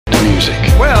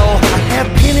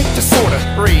panic disorder,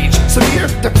 rage, severe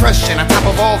depression. On top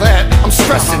of all that, I'm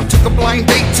stressing. Took a blind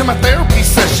date to my therapy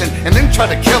session and then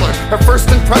tried to kill her. Her first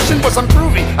impression was I'm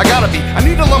groovy, I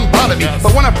need a lumbotomy.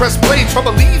 But when I press play,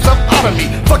 trouble leaves up out of me.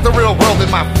 Fuck the real world and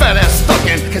my fat ass stuck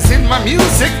in. Cause in my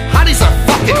music, hotties are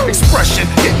fucking expression,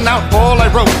 getting out all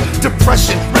I wrote.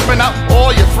 Depression, ripping out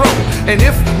all your throat. And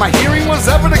if my hearing was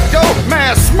ever to go,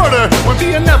 mass murder would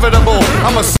be inevitable.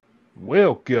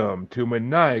 Welcome to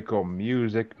Maniacal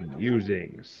Music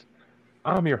Musings.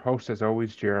 I'm your host, as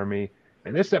always, Jeremy,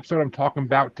 and this episode I'm talking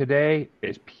about today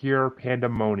is pure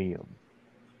pandemonium.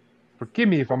 Forgive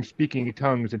me if I'm speaking in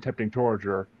tongues and tempting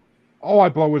torture. All I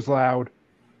blow is loud,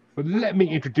 but let me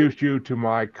introduce you to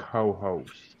my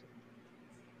co-host.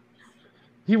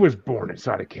 He was born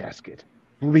inside a casket,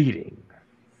 bleeding,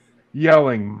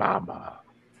 yelling "Mama,"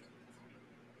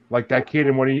 like that kid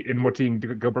in what's eating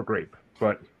Gilbert Grape,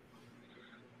 but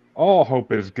all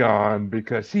hope is gone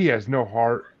because he has no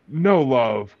heart, no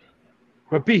love.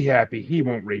 But be happy, he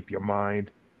won't rape your mind.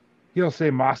 He'll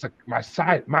say my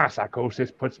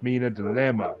psychosis puts me in a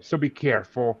dilemma, so be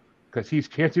careful, because he's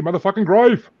Chancey motherfucking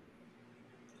Greif.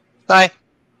 Hi.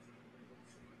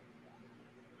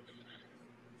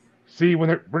 See, with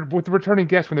the returning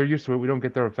guests, when they're used to it, we don't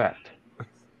get their effect.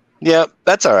 Yep,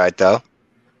 that's all right, though.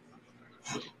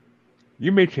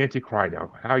 You made Chancey cry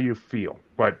now. How you feel?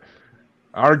 But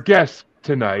our guest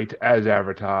tonight, as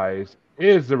advertised,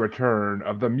 is the return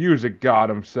of the music god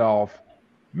himself,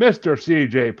 Mr.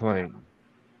 CJ Plain.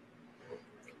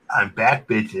 I'm back,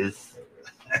 bitches.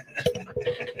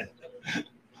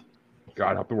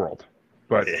 God help the world.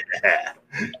 But yeah.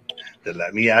 To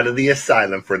let me out of the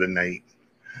asylum for the night.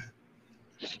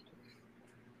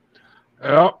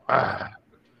 Well,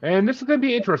 and this is going to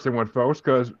be an interesting one, folks,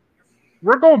 because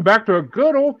we're going back to a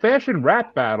good old-fashioned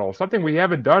rap battle, something we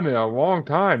haven't done in a long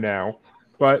time now.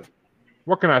 But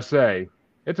what can I say?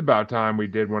 It's about time we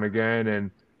did one again,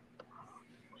 and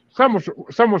some of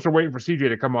us are waiting for CJ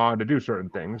to come on to do certain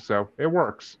things, so it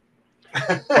works.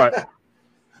 But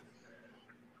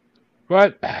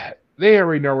they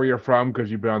already know where you're from because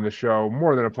you've been on the show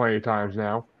more than plenty of times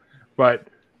now. But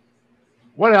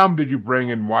what album did you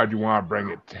bring, and why did you want to bring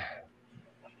it?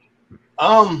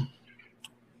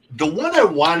 The one I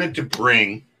wanted to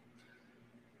bring,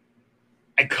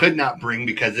 I could not bring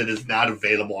because it is not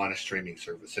available on a streaming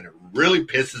service, and it really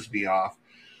pisses me off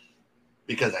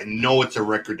because I know it's a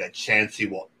record that Chancey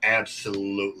will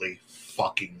absolutely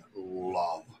fucking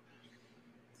love.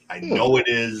 I know it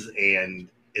is, and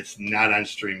it's not on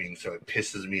streaming, so it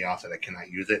pisses me off that I cannot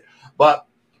use it. But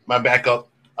my backup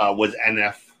was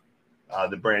NF,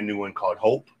 the brand new one called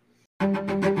Hope.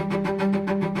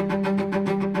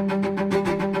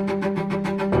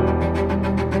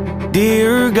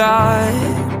 Dear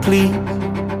God, please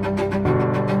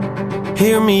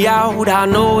hear me out. I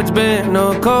know it's been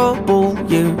a couple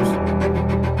years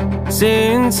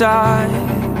since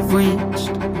I've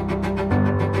reached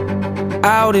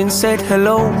out and said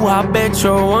hello. I bet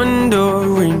you're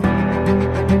wondering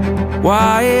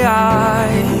why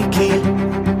I keep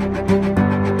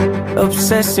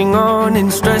obsessing on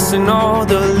and stressing all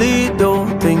the little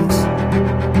things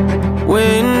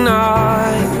when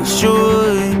I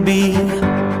should be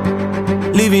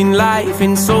living life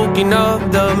and soaking up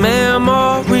the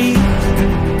memory.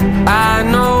 I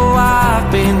know I've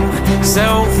been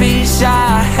selfish,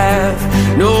 I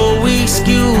have no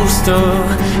excuse to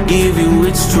give you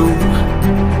it's true.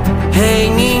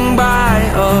 Hanging by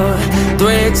a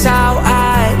thread's how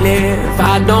I live.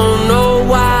 I don't know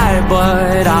why,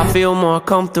 but I feel more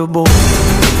comfortable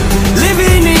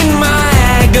living in my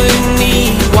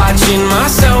agony, watching my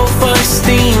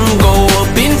self-esteem go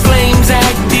up in flames,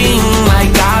 acting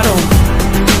like I don't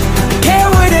care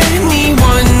what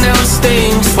anyone else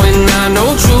thinks, when I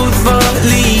know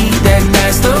truthfully that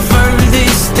that's the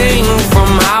furthest thing from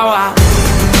how I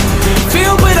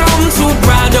feel. But I'm too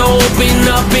proud to open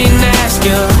up and ask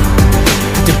you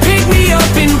to pick me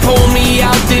up and pull me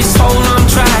out this hole I'm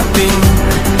trapped in.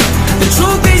 The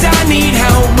truth is I need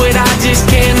help, but I just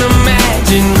can't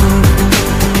imagine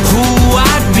who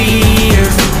I'd be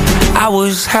if I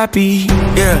was happy.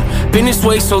 Yeah, been this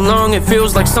way so long it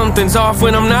feels like something's off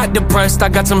when I'm not depressed. I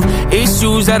got some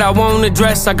issues that I won't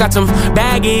address. I got some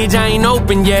baggage I ain't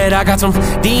open yet. I got some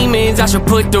demons I should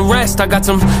put to rest. I got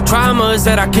some traumas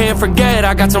that I can't forget.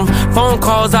 I got some phone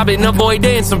calls I've been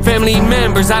avoiding, some family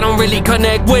members I don't really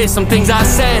connect with, some things I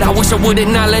said I wish I would've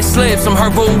not let slip, some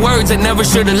hurtful words that never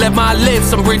should've left my lips,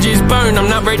 some bridges burned I'm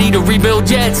not ready to rebuild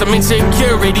yet, some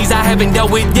insecurities I haven't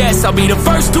dealt with yet. I'll be the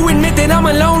first to admit that I'm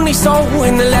a lonely soul,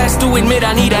 and the last to admit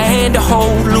I need a hand to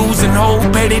hold. Losing hope,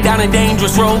 headed down a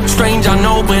dangerous road. Strange I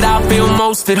know, but I feel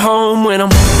most lost at home when I'm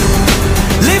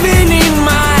living in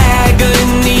my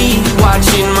agony,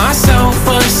 watching my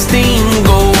self-esteem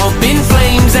go up in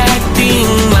flames, acting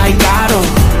like I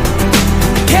don't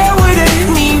care what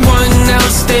anyone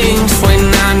else thinks, when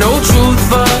I know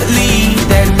truthfully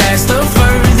that that's the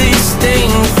furthest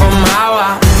thing from how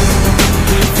I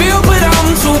feel. But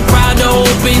I'm too proud to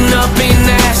open up and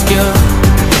ask you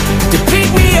to pick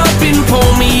me up and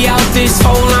pull me out this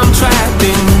hole I'm trapped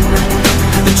in.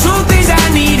 The truth is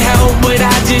I need help, but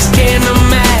I just can't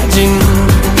imagine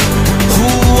who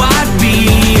I'd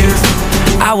be if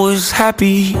I was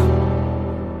happy.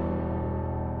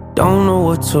 Don't know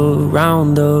what's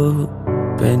around the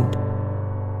bend,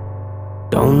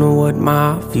 don't know what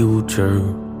my future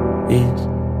is,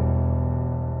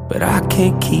 but I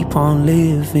can't keep on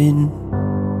living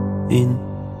in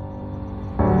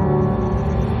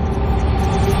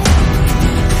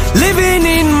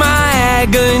my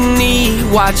agony,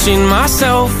 watching my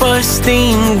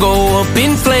self-esteem go up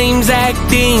in flames,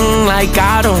 acting like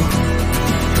I don't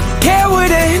care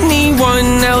what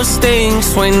anyone else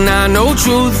thinks, when I know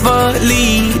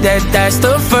truthfully that that's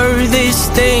the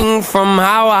furthest thing from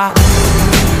how I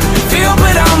feel.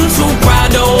 But I'm too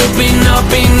proud to open up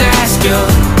and ask you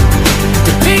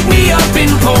to pick me up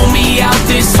and pull me out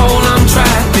this hole I'm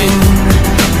trapped in.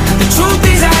 The truth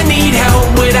is I need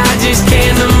help, but I just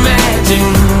can't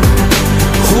imagine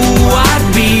who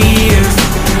I'd be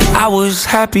if I was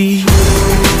happy.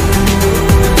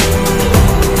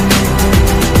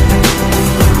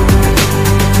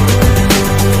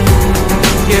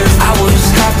 If I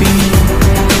was happy.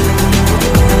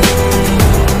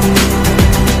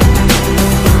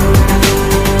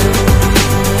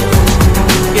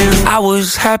 If I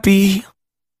was happy.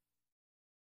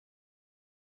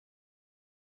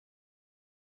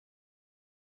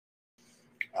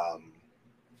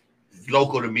 He's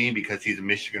local to me because he's a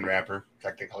Michigan rapper,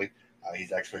 technically.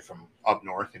 He's actually from up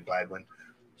north in Gladwin.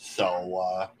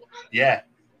 So, yeah.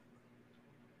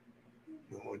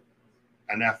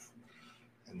 NF.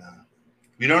 And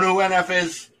if you don't know who NF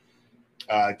is,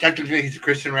 technically he's a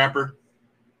Christian rapper,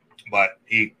 but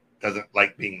he doesn't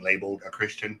like being labeled a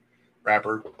Christian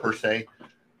rapper per se.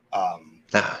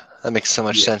 That makes so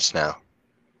much sense now.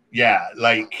 Yeah,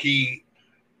 like he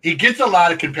gets a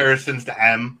lot of comparisons to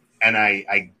M, and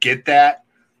I get that.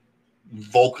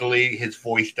 Vocally, his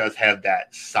voice does have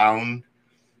that sound,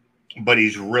 but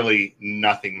he's really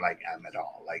nothing like M at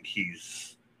all. Like,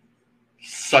 he's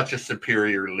such a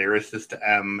superior lyricist to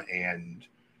M, and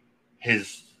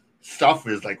his stuff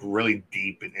is like really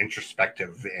deep and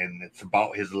introspective, and it's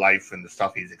about his life and the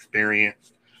stuff he's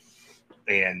experienced.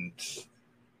 And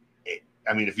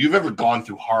I mean, if you've ever gone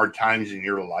through hard times in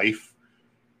your life,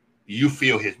 you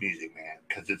feel his music, man,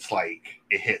 because it's like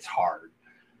it hits hard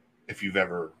if you've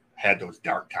ever had those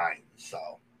dark times.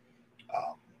 So,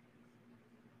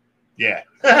 yeah.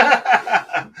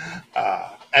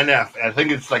 NF, I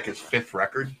think it's like his fifth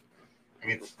record. I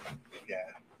think it's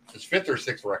his fifth or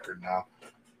sixth record now.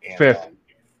 And, Fifth.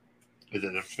 Is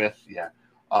it his fifth? Yeah.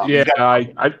 Yeah,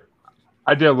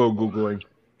 I did a little Googling.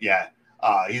 Yeah.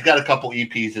 He's got a couple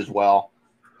EPs as well.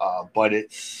 But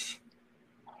it's,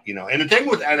 and the thing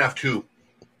with NF too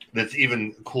that's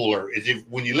even cooler is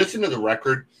when you listen to the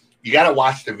record, you got to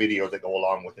watch the videos that go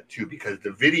along with it too, because the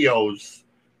videos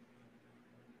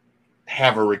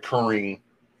have a recurring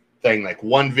thing. Like,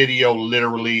 one video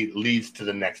literally leads to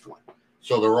the next one.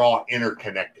 So they're all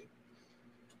interconnected,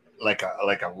 like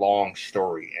a long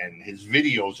story. And his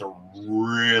videos are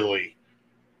really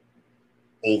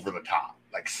over the top,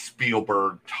 like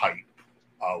Spielberg type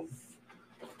of.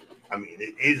 I mean,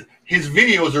 his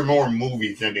videos are more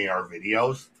movies than they are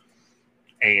videos,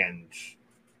 and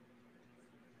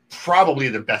probably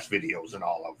the best videos in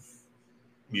all of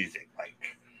music.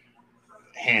 Like,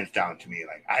 hands down to me.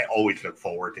 Like, I always look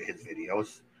forward to his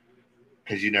videos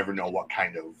because you never know what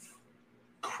kind of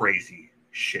crazy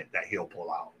shit that he'll pull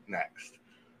out next.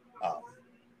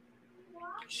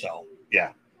 So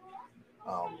yeah,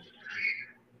 I'm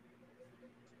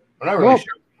not really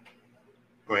sure.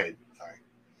 Go ahead. Sorry.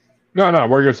 No,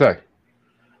 what are you gonna say?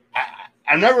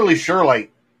 I'm not really sure, like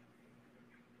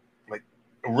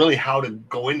really how to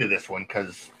go into this one,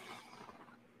 because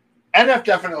NF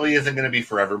definitely isn't going to be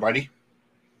for everybody.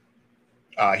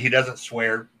 He doesn't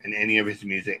swear in any of his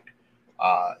music.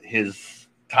 His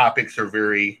topics are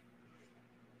very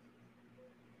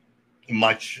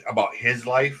much about his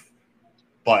life,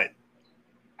 but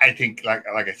I think, like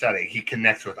I said, he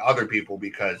connects with other people,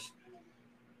 because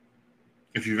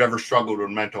if you've ever struggled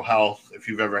with mental health, if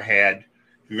you've ever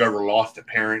lost a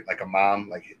parent, like a mom,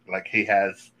 like he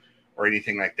has, or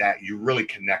anything like that, you really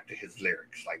connect to his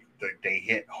lyrics. Like, they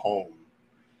hit home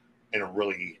in a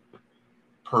really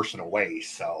personal way.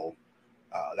 So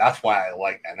that's why I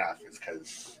like NF, is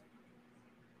because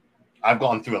I've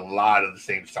gone through a lot of the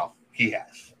same stuff he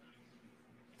has.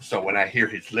 So when I hear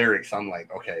his lyrics, I'm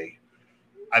like, okay,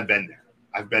 I've been there.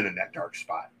 I've been in that dark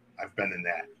spot. I've been in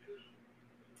that,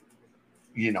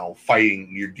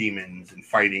 fighting your demons and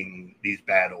fighting these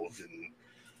battles and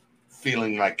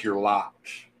feeling like you're locked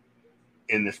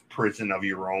in this prison of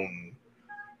your own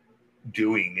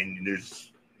doing. And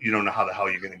you don't know how the hell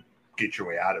you're going to get your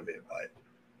way out of it. But,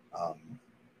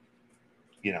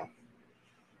 yeah.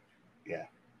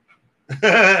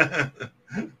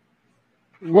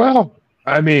 Well,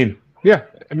 I mean, yeah,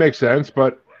 it makes sense,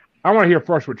 but I want to hear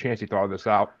first what Chancey thought of this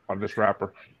on this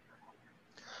rapper.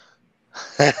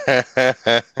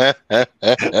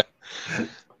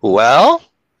 Well,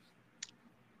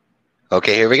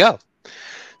 okay, here we go.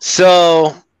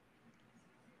 So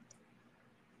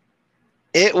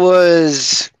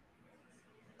I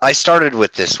started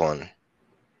with this one,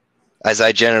 as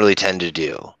I generally tend to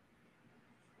do.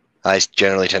 I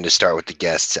generally tend to start with the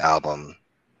guest's album.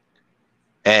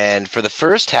 And for the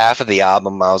first half of the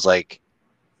album, I was like,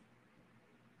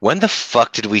 when the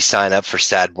fuck did we sign up for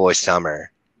Sad Boy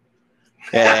Summer?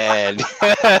 And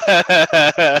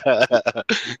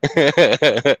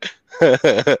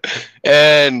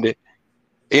and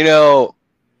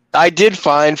I did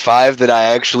find 5 that I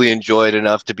actually enjoyed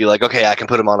enough to be like, okay, I can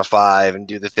put them on a 5 and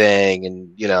do the thing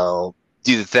and do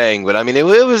the thing. But I mean, it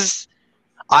was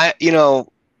I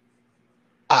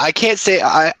can't say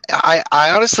I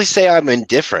honestly say I'm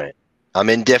indifferent. I'm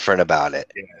indifferent about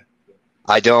it. Yeah.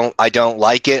 I don't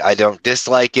like it. I don't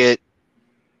dislike it.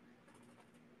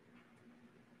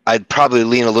 I'd probably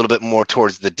lean a little bit more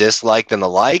towards the dislike than the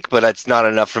like, but it's not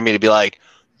enough for me to be like,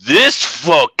 this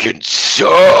fucking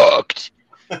sucked.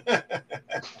 Like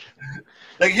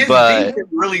his beats are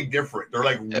really different. They're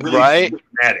like really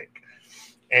dramatic.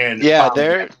 And yeah,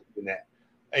 they're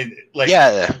and like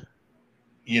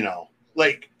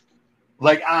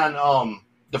like on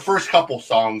the first couple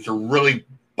songs are really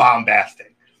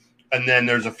bombastic, and then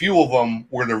there's a few of them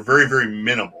where they're very, very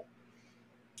minimal,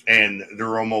 and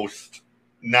they're almost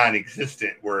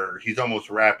non-existent, where he's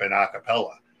almost rapping a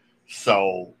cappella.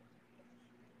 So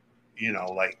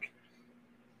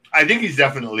I think he's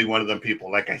definitely one of them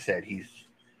people. Like I said,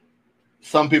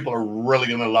 some people are really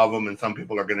gonna love him, and some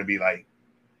people are gonna be like,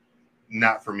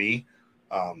 not for me.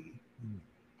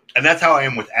 And that's how I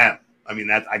am with M. I mean,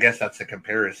 I guess that's the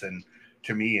comparison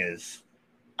to me, is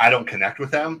I don't connect with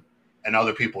them and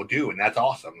other people do. And that's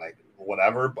awesome. Like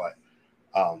whatever. But,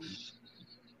 I'm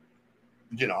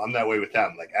that way with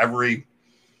them. Like every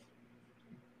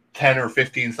 10 or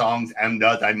 15 songs M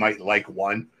does, I might like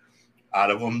one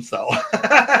out of them. So,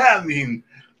 I mean,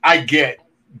 I get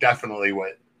definitely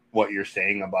what you're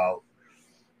saying about,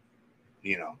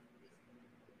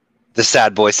 the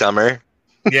Sad Boy Summer.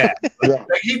 Yeah. Like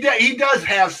he does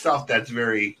have stuff that's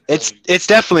very. It's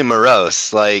definitely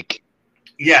morose. Like.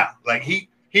 Yeah, like he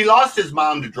lost his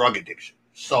mom to drug addiction.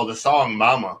 So the song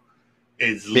 "Mama"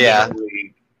 is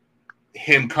literally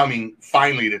him coming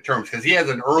finally to terms, because he has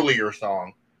an earlier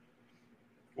song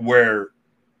where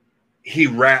he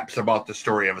raps about the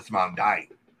story of his mom dying,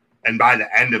 and by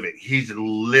the end of it, he's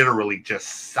literally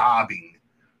just sobbing,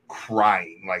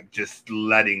 crying, like just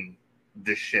letting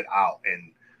this shit out.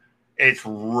 And it's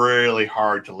really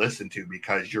hard to listen to,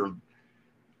 because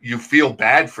you feel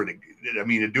bad for the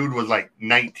dude was like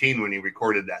 19 when he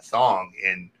recorded that song,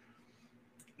 and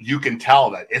you can tell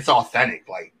that it's authentic.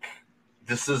 Like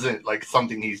this isn't like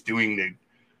something he's doing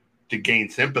to gain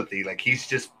sympathy. Like he's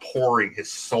just pouring his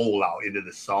soul out into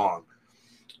the song.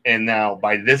 And now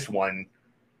by this one,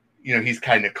 he's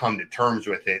kind of come to terms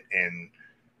with it, and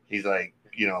he's like,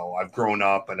 I've grown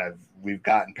up and we've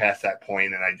gotten past that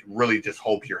point, and I really just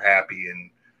hope you're happy and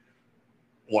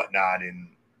whatnot in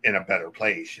a better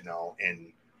place,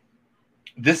 and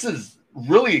this is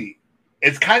really,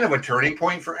 it's kind of a turning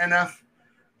point for NF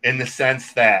in the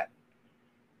sense that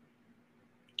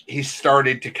he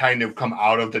started to kind of come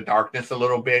out of the darkness a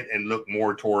little bit and look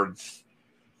more towards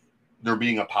there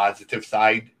being a positive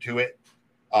side to it.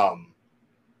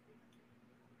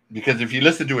 Because if you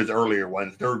listen to his earlier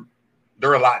ones, they're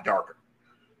a lot darker.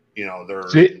 They're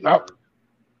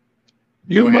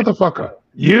you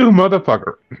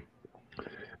motherfucker.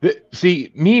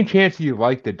 See, me and Chancey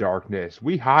like the darkness.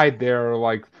 We hide there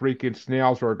like freaking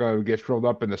snails who are going to get shriveled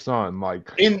up in the sun.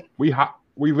 Like we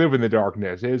live in the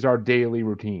darkness. It is our daily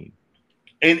routine.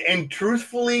 And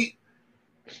truthfully,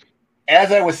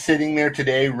 as I was sitting there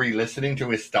today re-listening to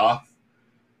his stuff,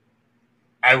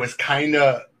 I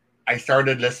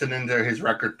started listening to his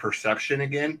record Perception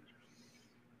again.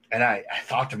 And I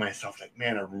thought to myself, like,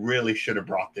 man, I really should have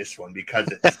brought this one because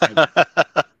it's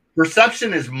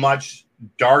Perception is much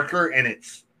darker, and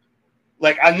it's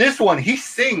like on this one, he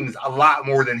sings a lot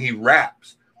more than he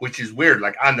raps, which is weird.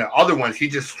 Like on the other ones, he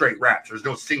just straight raps. There's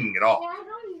no singing at all.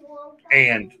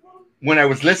 And when I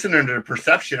was listening to the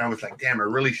Perception, I was like, damn, I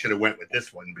really should have went with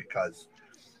this one because,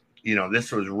 you know,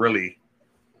 this was really,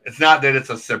 it's not that it's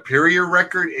a superior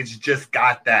record. It's just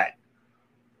got that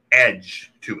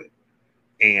edge to it.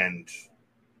 And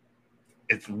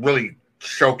it really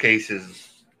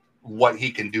showcases what he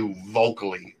can do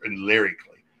vocally and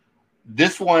lyrically.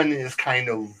 This one is kind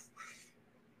of,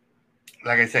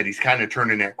 like I said, he's kind of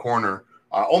turning that corner,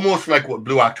 almost like what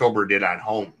Blue October did on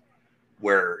Home,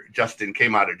 where Justin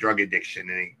came out of drug addiction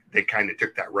and they kind of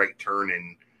took that right turn,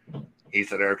 and he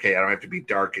said, okay, I don't have to be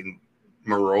dark and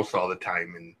morose all the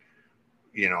time, and,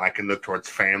 you know, I can look towards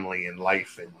family and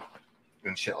life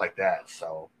and shit like that.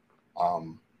 So,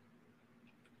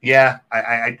 yeah,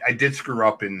 I did screw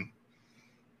up in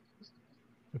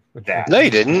that. No,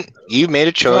 you didn't. You made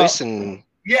a choice, and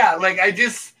yeah, like I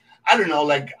don't know,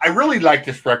 like I really like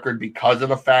this record because of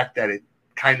the fact that it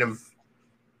kind of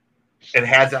it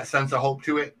has that sense of hope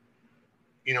to it,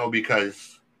 you know,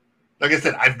 because like I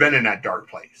said, I've been in that dark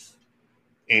place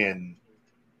and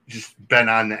just been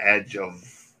on the edge of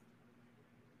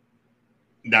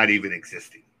not even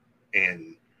existing.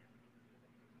 And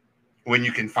when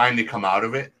you can finally come out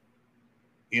of it,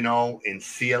 you know, and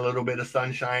see a little bit of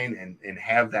sunshine and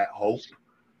have that hope,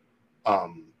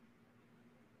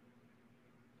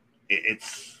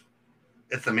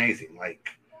 it's amazing. Like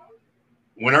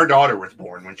when our daughter was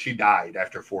born, when she died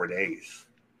after 4 days,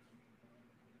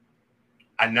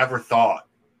 I never thought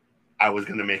I was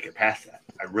going to make it past that.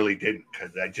 I really didn't,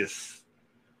 because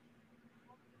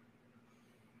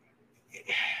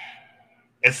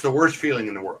it's the worst feeling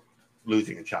in the world,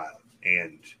 losing a child.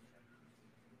 And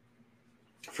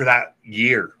for that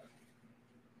year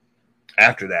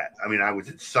after that, I mean, I was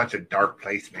in such a dark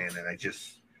place, man, and I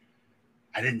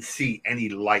didn't see any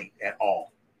light at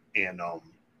all. And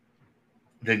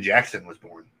then Jackson was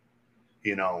born,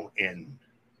 you know, and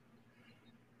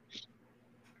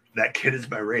that kid is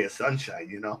my ray of sunshine,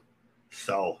 you know.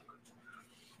 So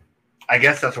I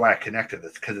guess that's why I connected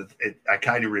this, because I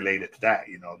kind of related to that,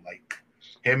 you know, like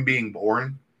him being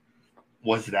born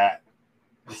was that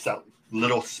just that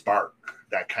little spark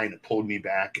that kind of pulled me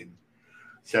back and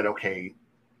said, okay,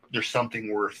 there's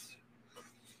something worth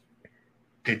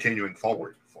continuing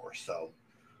forward for. So,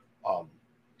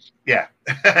 yeah,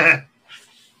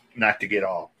 not to get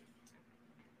all.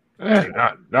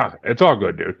 No, it's all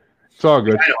good, dude. It's all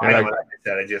good. I know, like I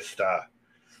said, I just,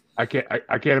 I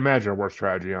can't imagine a worse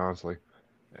tragedy, honestly.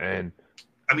 And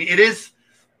I mean, it is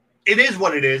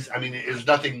what it is. I mean, there's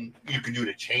nothing you can do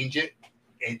to change it.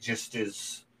 It just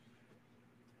is.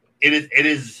 It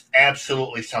is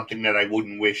absolutely something that I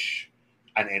wouldn't wish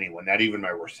on anyone, not even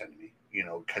my worst enemy, you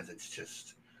know, because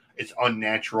it's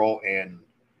unnatural, and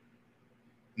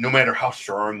no matter how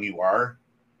strong you are,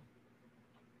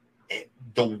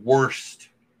 the worst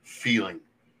feeling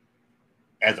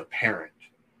as a parent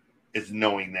is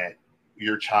knowing that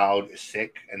your child is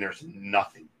sick and there's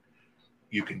nothing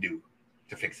you can do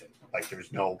to fix it. Like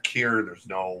there's no cure, there's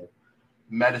no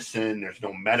medicine, there's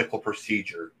no medical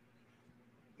procedure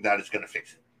that is going to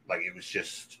fix it. Like it was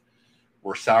just,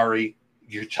 we're sorry,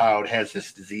 your child has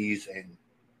this disease and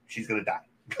she's going to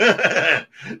die.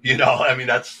 You know, I mean,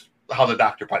 that's how the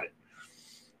doctor put it.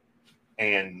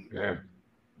 And yeah,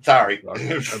 sorry.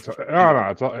 It's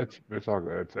all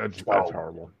good. It's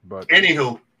horrible. But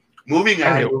anywho, moving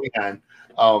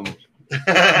on.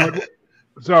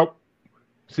 So,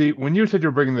 see, when you said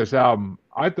you're bringing this album,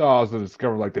 I thought I was going to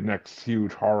discover like the next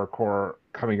huge horrorcore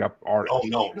coming up artist.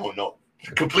 Oh no.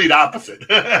 Complete opposite.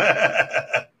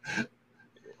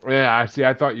 Yeah, I see.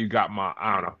 I thought you got my.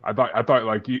 I don't know. I thought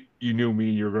like you knew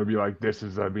me. You were gonna be like, this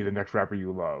is gonna be the next rapper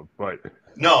you love. But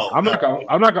no, I'm not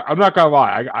gonna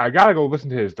lie. I gotta go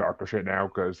listen to his darker shit now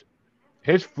because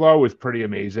his flow is pretty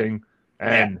amazing,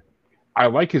 and I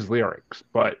like his lyrics.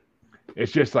 But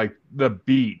it's just like the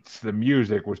beats, the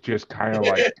music was just kind of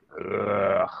like,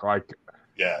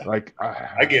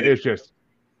 I get it. It's just,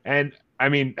 and I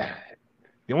mean,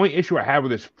 the only issue I have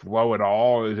with his flow at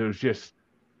all is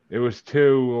it was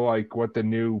too like what the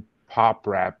new pop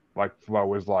rap like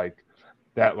flow is like.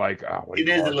 That like it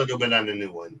is a little bit on the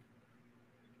new one.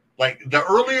 Like the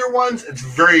earlier ones, it's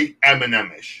very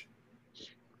Eminem-ish.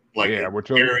 Like yeah, which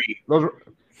those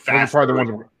are probably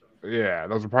the ones. Yeah,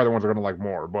 those are probably the ones I'm gonna like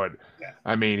more. But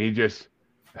I mean, he just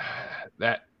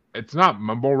that it's not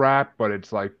mumble rap, but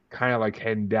it's like kind of like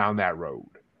heading down that road.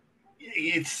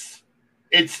 It's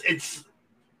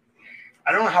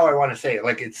I don't know how I want to say it.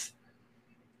 Like it's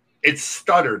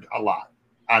stuttered a lot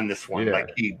on this one. Yeah.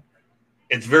 Like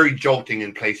it's very jolting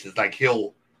in places. Like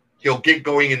he'll get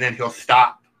going and then he'll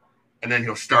stop and then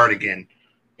he'll start again.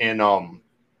 And on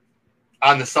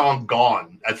the song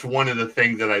Gone, that's one of the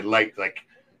things that I liked. Like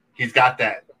he's got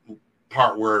that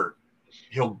part where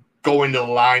he'll go into the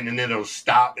line and then it'll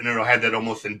stop and it'll have that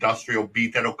almost industrial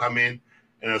beat that'll come in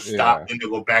and it'll stop and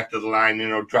it'll go back to the line and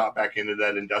it'll drop back into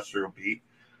that industrial beat.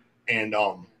 And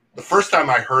the first time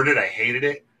I heard it, I hated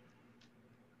it.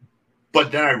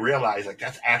 But then I realized like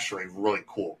that's actually really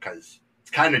cool because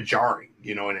it's kind of jarring,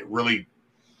 you know, and it really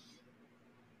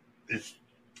is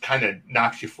kind of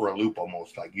knocks you for a loop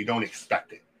almost. Like you don't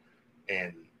expect it.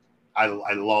 And I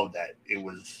love that it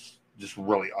was just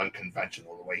really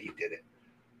unconventional the way he did it.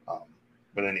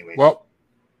 But anyways. Well,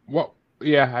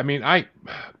 yeah. I mean, I'm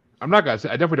not gonna say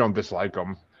I definitely don't dislike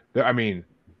them. I mean,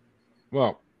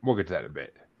 well, we'll get to that in a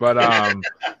bit. But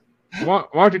why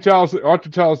don't you tell us? Why don't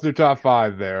you tell us your top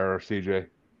 5 there, CJ?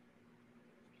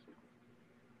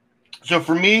 So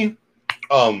for me,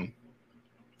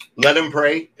 Let Him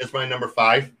Pray is my number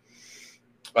 5.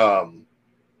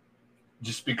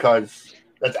 Just because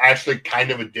that's actually kind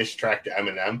of a diss track to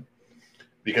Eminem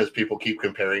because people keep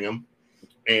comparing him.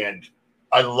 And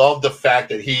I love the fact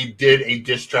that he did a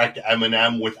diss track to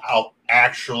Eminem without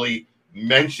actually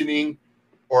mentioning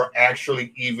or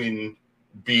actually even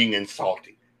being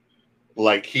insulting.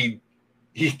 Like he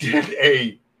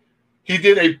did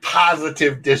a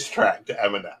positive diss track to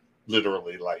Eminem,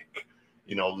 literally, like,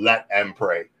 you know, let M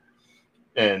pray.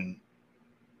 And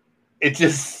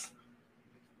it's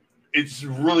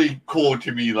really cool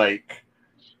to me, like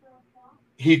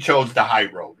he chose the high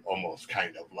road almost,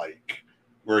 kind of like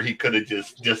where he could have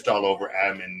just all over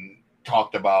M and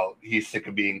talked about he's sick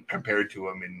of being compared to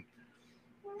him and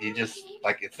he just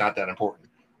like it's not that important.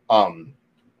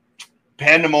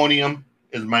 Pandemonium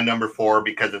is my number 4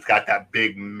 because it's got that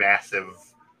big, massive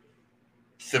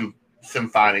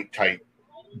symphonic type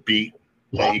beat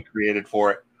that he created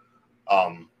for it.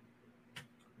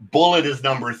 Bullet is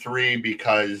number 3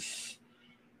 because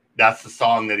that's the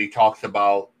song that he talks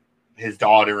about his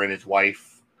daughter and his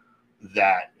wife,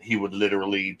 that he would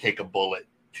literally take a bullet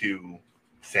to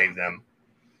save them.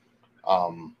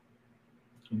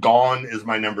 Gone is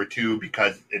my number 2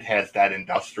 because it has that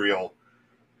industrial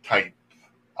type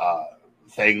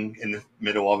thing in the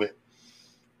middle of it.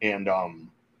 And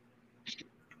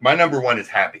my number 1 is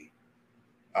Happy.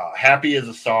 Happy is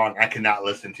a song I cannot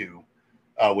listen to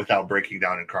without breaking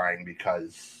down and crying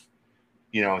because,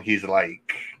 you know, he's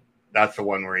like, that's the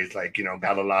one where he's like, you know,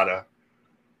 got a lot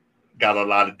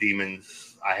of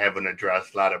demons I haven't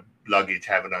addressed, a lot of luggage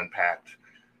haven't unpacked.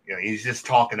 You know, he's just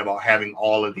talking about having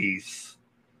all of these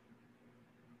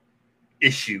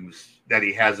issues that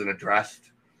he hasn't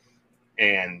addressed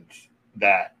and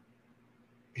that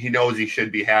he knows he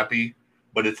should be happy,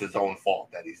 but it's his own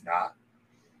fault that he's not.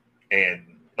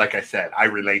 And like I said, I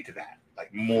relate to that.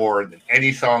 Like more than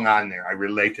any song on there, I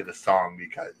relate to the song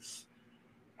because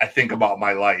I think about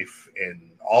my life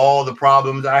and all the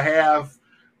problems I have.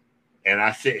 And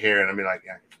I sit here and I be like,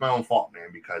 yeah, it's my own fault, man,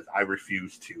 because I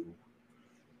refuse to,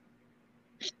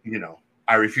 you know,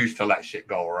 I refuse to let shit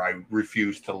go, or I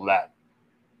refuse to let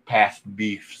past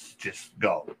beefs just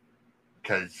go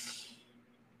because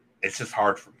it's just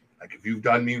hard for me. Like if you've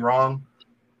done me wrong,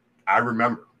 I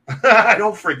remember. I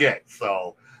don't forget.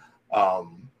 So,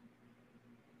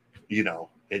 you know,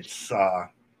 it's a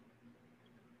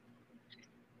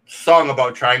song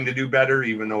about trying to do better,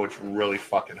 even though it's really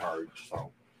fucking hard.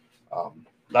 So,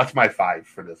 that's my 5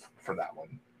 for that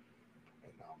one.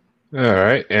 All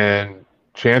right, and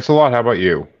Chance-a-Lot, how about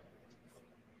you?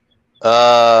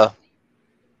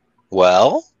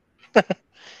 Well,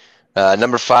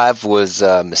 number 5 was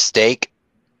Mistake.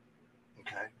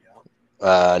 Okay.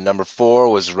 Yeah. Number 4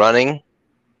 was Running.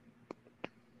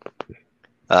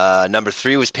 Number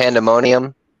 3 was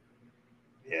Pandemonium.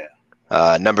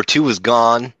 Yeah. Number 2 was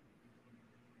Gone.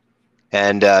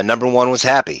 And number 1 was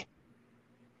Happy.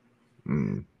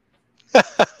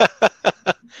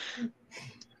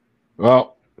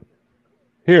 Well,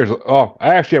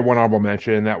 I actually had one honorable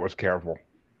mention, and that was Careful.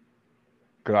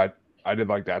 Because I did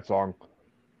like that song.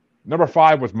 Number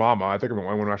 5 was Mama. I think I'm the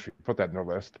only one who actually put that in their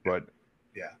list. But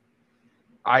Yeah.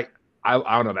 I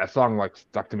don't know. That song like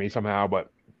stuck to me somehow,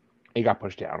 but it got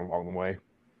pushed down along the way.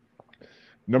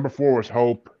 Number 4 was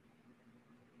Hope.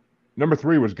 Number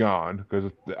 3 was Gone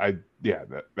because that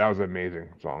was an amazing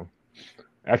song.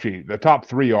 Actually, the top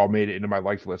 3 all made it into my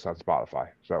likes list on Spotify.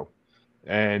 So,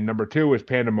 and number 2 is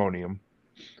Pandemonium.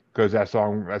 because that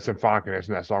Symphonicus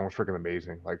and that song was freaking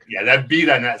amazing. Like, Yeah, that beat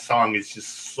on that song is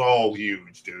just so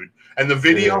huge, dude. And the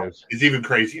video is even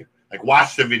crazier. Like,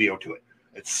 watch the video to it.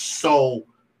 It's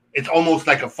almost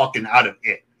like a fucking out of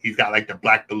it. He's got like the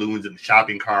black balloons in the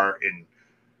shopping cart, and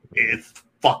it's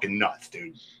fucking nuts,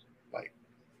 dude. Like,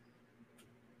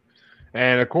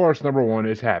 and of course, number one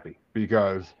is Happy,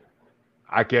 because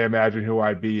I can't imagine who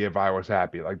I'd be if I was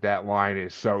happy. Like, that line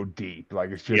is so deep. Like,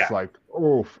 it's just like,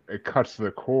 oof, it cuts to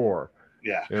the core.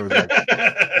 Yeah. It was like,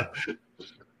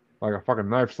 like a fucking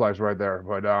knife slice right there.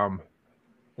 But, all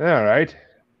right.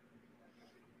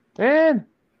 And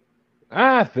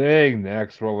I think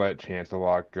next we'll let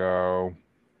Chance-a-Lot go.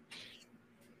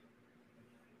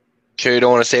 Sure you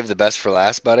don't want to save the best for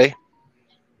last, buddy?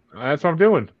 That's what I'm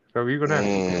doing. So you go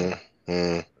next.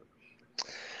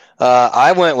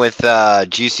 I went with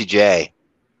Juicy J.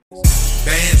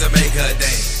 Bands will make her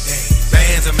dance.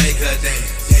 Bands will make her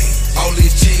dance. All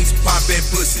these chicks popping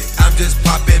pussy. I'm just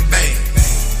popping bang.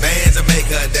 Bands will make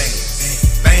her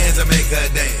dance. Bands will make her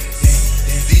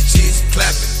dance. These chicks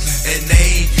clapping and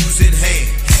they ain't using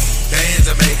hands. Bands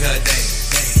will make her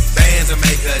dance. Bands will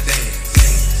make her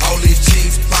dance. All these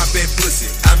chicks popping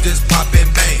pussy. I'm just popping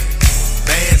bang.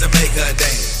 Bands will make her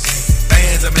dance.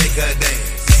 Bands will make her dance.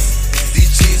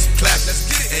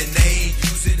 And they ain't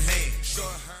using hands.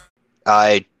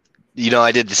 I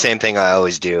did the same thing I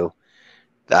always do.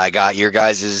 I got your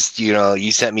guys's,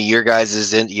 you sent me your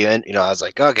guys's, I was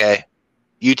like, okay,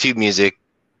 YouTube music,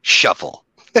 shuffle.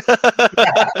 Is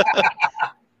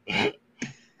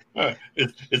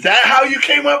that how you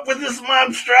came up with this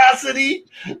monstrosity?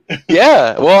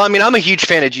 Yeah. Well, I mean, I'm a huge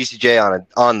fan of Juicy J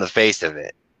on the face of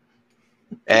it.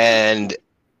 And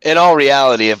in all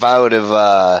reality, if I would have,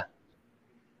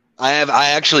 I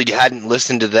actually hadn't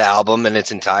listened to the album in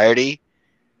its entirety.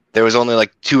 There was only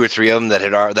like 2 or 3 of them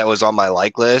that was on my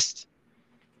like list.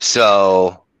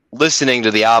 So listening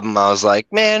to the album, I was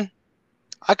like, man,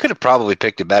 I could have probably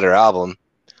picked a better album,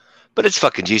 but it's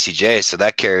fucking Juicy J, so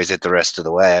that carries it the rest of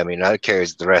the way. I mean, that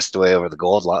carries it the rest of the way over the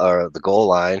goal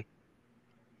line.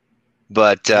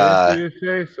 But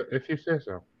if you say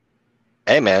so.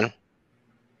 Hey, man,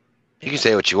 you can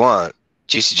say what you want.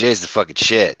 Juicy J is the fucking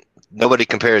shit. Nobody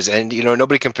compares, and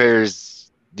nobody compares.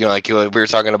 Like we were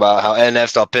talking about how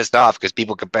NF's all pissed off because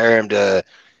people compare him to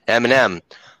Eminem.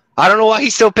 I don't know why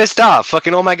he's so pissed off.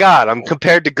 Fucking, oh my god, I'm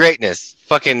compared to greatness.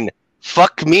 Fucking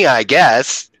fuck me, I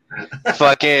guess.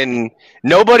 Fucking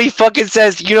nobody fucking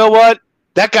says, you know what?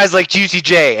 That guy's like Juicy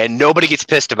J, and nobody gets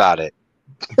pissed about it.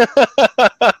 But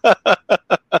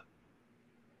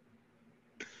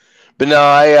no,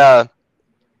 I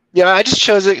just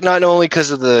chose it not only because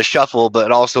of the shuffle,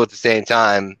 but also at the same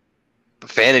time, a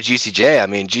fan of Juicy J. I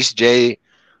mean, Juicy J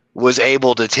was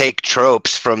able to take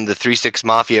tropes from the 3-6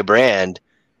 Mafia brand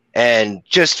and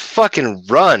just fucking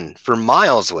run for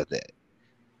miles with it.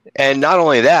 And not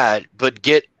only that, but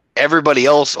get everybody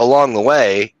else along the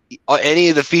way. Any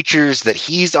of the features that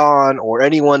he's on or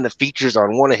anyone that features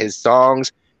on one of his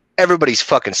songs, everybody's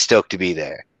fucking stoked to be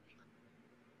there.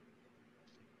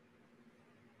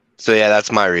 So yeah,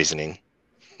 that's my reasoning.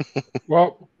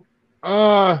 Well,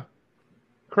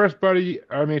 Chris, buddy,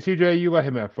 I mean, TJ, you let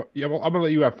him have fun. Yeah, well, I'm gonna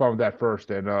let you have fun with that first,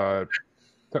 and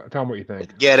tell him what you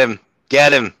think. Get him.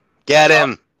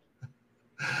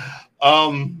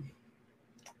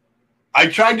 I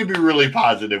tried to be really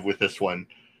positive with this one.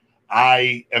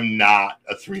 I am not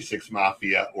a 3-6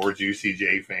 Mafia or Juicy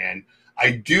J fan.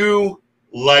 I do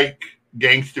like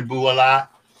Gangsta Boo a lot,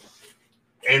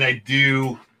 and I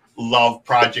do love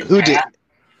Project Pat.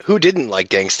 Who didn't like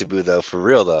Gangsta Boo, though, for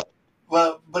real, though?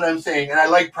 Well, but I'm saying, and I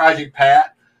like Project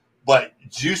Pat, but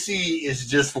Juicy is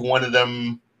just one of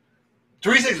them.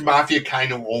 3-6 Mafia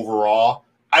kind of overall.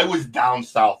 I was down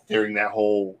south during that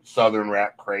whole Southern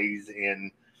rap craze,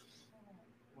 and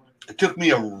it took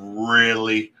me a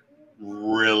really,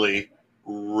 really,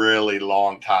 really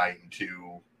long time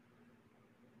to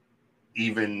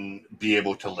even be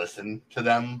able to listen to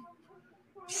them.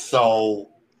 So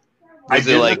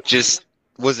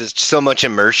was it so much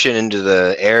immersion into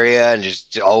the area and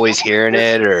just always hearing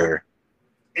it, or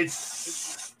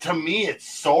to me it's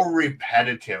so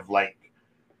repetitive. Like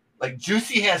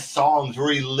Juicy has songs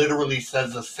where he literally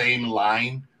says the same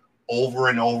line over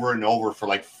and over and over for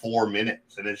like 4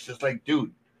 minutes, and it's just like,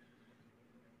 dude,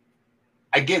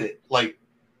 I get it. Like,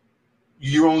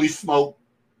 you only smoke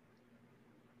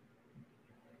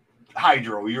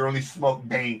hydro, you only smoke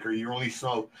bank, or you only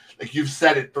smoke, like, you've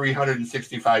said it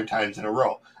 365 times in a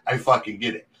row. I fucking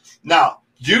get it. Now,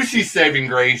 Juicy's saving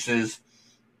grace is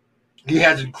he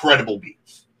has incredible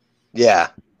beats. Yeah,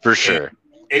 for sure.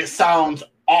 It sounds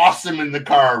awesome in the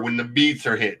car when the beats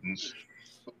are hitting.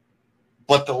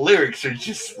 but the lyrics are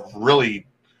just really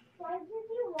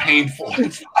painful.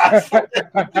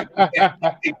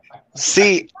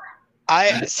 See,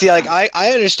 I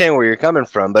understand where you're coming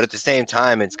from, but at the same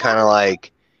time, it's kind of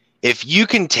like if you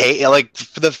can take like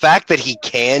for the fact that he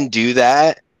can do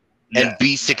that and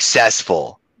be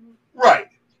successful, right?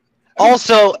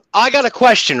 Also, I got a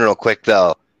question real quick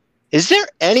though. Is there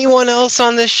anyone else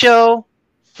on this show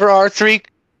for our three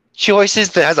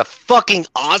choices that has a fucking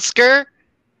Oscar?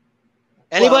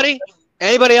 Anybody?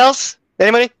 Anybody else?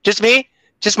 Anybody? Just me?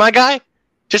 Just my guy?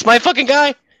 Just my fucking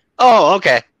guy? Oh,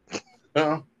 okay.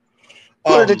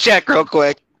 Wanted to check real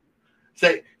quick.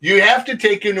 Say you have to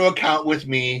take into account with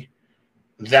me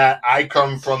that I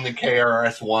come from the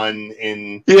KRS-One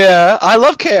in. Yeah, I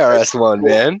love KRS-One,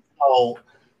 man. So,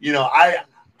 you know,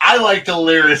 I like the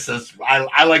lyricist.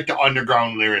 I like the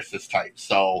underground lyricist type.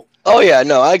 So. Oh yeah,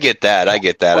 no, I get that. I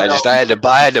had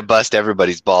to bust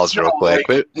everybody's balls real quick.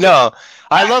 But no,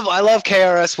 I love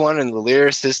KRS-One and the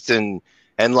lyricist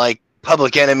and like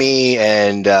Public Enemy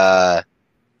and all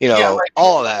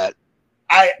of that.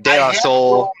 De La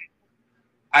Soul.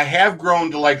 I have grown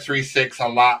to like 3-6 a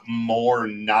lot more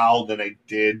now than I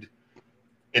did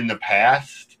in the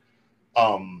past.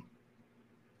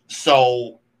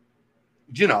 So,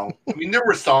 you know, I mean, there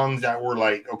were songs that were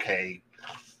like, okay,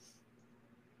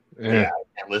 yeah, I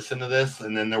can't listen to this,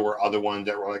 and then there were other ones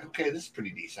that were like, okay, this is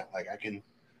pretty decent. Like I can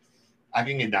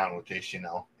get down with this, you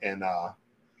know, and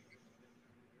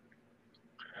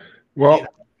well. You know.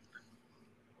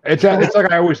 It's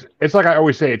like I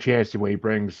always say at Chancey when he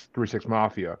brings 3-6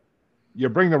 Mafia, you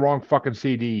bring the wrong fucking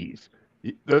CDs.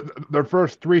 Their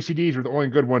first 3 CDs were the only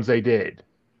good ones they did.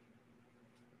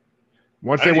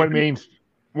 Once they went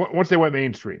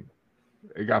mainstream,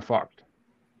 it got fucked.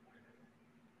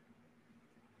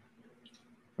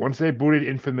 Once they booted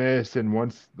Infamous and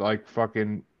once like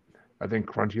fucking, I think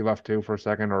Crunchy left too for a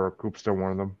second, or Koopsta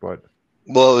one of them, but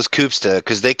well, it was Koopsta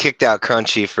because they kicked out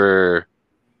Crunchy for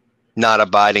not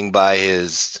abiding by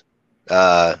his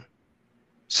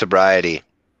sobriety.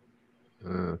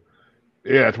 Yeah,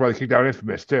 that's why they kicked out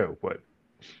Infamous too. But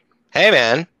hey,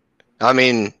 man, I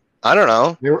mean, I don't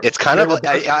know. It's kind of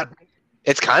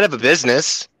a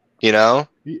business, you know.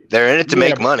 They're in it to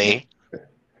make money.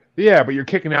 Yeah, but you're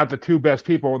kicking out the 2 best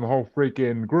people in the whole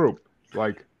freaking group.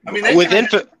 Like, I mean,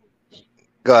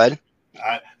 go ahead.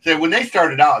 So when they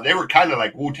started out, they were kind of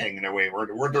like Wu-Tang in a way.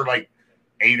 Were there like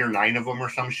 8 or 9 of them or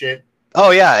some shit?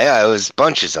 Oh yeah, it was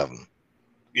bunches of them.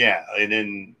 Yeah, and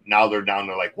then now they're down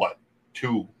to like what,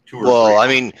 2 or 3. Well, I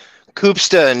mean,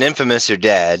 Koopsta and Infamous are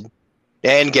dead,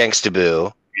 and Gangsta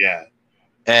Boo. Yeah.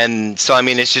 And so I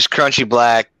mean, it's just Crunchy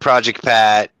Black, Project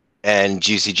Pat, and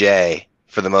Juicy J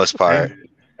for the most part.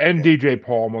 And DJ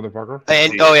Paul, motherfucker.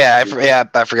 And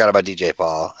I forgot about DJ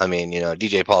Paul. I mean, you know,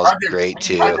 DJ Paul's great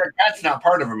too. Project Pat's not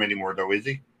part of him anymore, though, is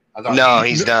he? No,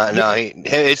 he's not. No,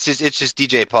 it's just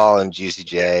DJ Paul and Juicy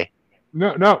J.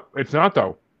 No, it's not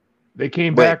though. They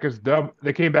came back as dumb.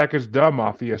 They came back as dumb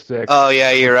Mafia 6. Oh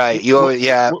yeah, you're right.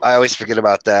 I always forget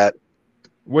about that.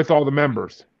 With all the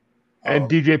members, and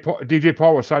DJ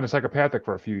Paul was signed to Psychopathic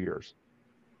for a few years.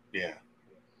 Yeah,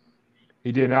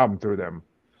 he did an album through them.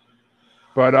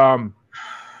 But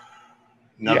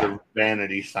another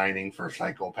vanity signing for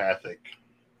Psychopathic.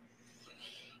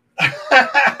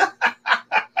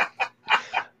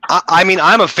 I mean,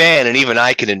 I'm a fan, and even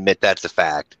I can admit that's a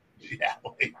fact. Yeah,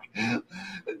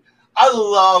 I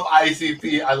love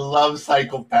ICP. I love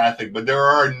Psychopathic, but there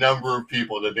are a number of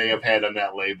people that they have had on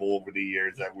that label over the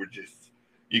years that were just,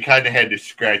 you kind of had to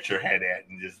scratch your head at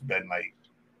and just been like,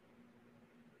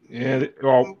 yeah.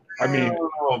 Well, I mean, I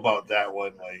don't know about that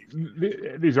one. Like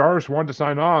these artists wanted to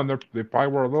sign on. They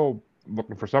probably were a little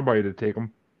looking for somebody to take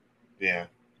them. Yeah.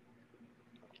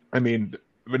 I mean,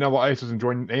 Vanilla Ice isn't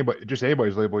joining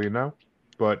anybody's label, you know.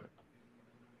 But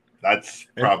that's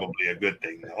probably a good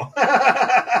thing, though.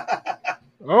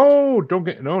 Oh, don't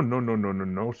get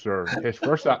no, sir.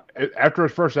 After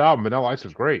his first album, Vanilla Ice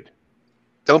is great.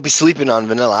 Don't be sleeping on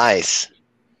Vanilla Ice.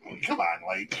 Come on,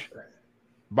 like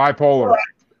Bipolar.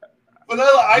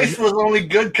 Vanilla Ice was only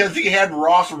good because he had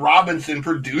Ross Robinson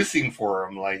producing for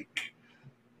him, like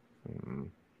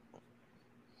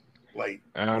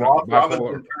Ross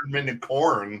Robinson turned him into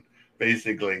Korn,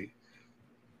 basically.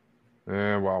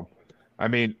 Yeah, well, I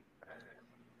mean,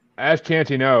 as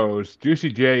Chancey knows,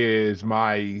 Juicy J is in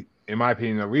my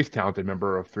opinion, the least talented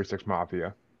member of 3-6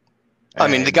 Mafia. I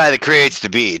mean, the guy that creates the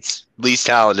beats, least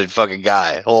talented fucking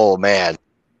guy. Oh man.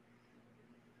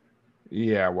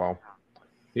 Yeah, well,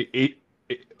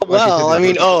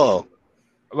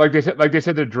 like they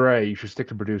said to Dre, you should stick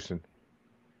to producing.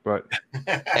 But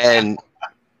and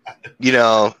you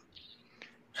know,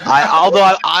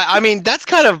 I mean,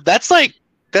 that's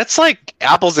like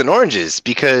apples and oranges,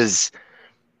 because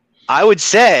I would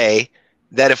say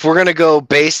that if we're gonna go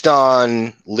based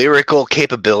on lyrical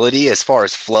capability as far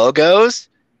as flow goes,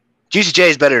 Juicy J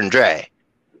is better than Dre.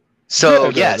 So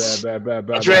yes,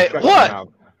 Dre. What?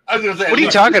 I was gonna say, What are you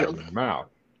talking about?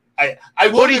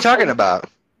 What are you talking about?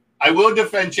 I will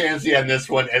defend Chansey on this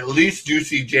one. At least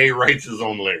Juicy J writes his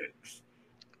own lyrics.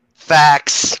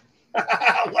 Facts.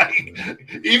 Like,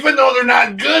 even though they're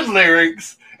not good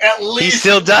lyrics, at least he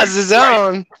still does his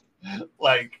own.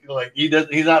 Like he does.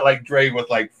 He's not like Dre with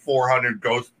like 400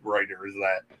 ghost writers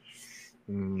that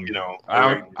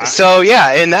So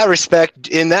yeah, in that respect,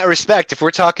 if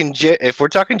we're talking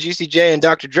Juicy J and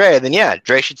Dr. Dre, then yeah,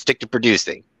 Dre should stick to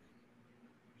producing.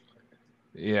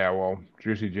 Yeah, well,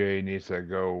 Juicy J needs to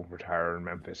go retire in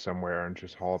Memphis somewhere and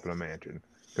just haul up in a mansion.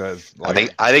 Because I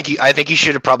think he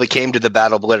should have probably came to the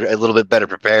battle a little bit better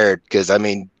prepared. Because I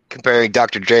mean, comparing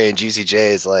Dr. Dre and Juicy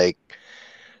J is like,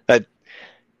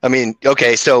 I mean,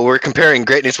 okay, so we're comparing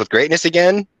greatness with greatness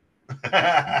again.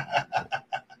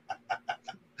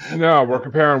 No, we're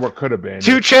comparing what could have been.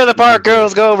 Two trailer park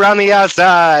girls go round the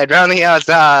outside, round the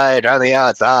outside, round the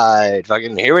outside.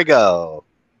 Fucking here we go.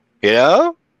 You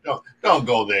know? Don't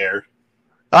go there.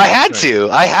 I had to.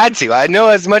 I know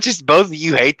as much as both of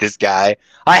you hate this guy,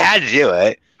 I had to do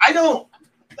it. I don't.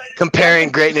 Comparing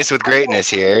greatness with greatness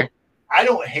here. I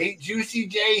don't hate Juicy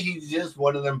J. He's just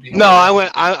one of them people. No,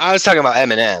 I was talking about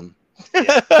Eminem.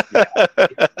 Yeah.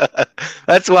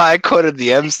 That's why I quoted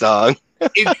the M song.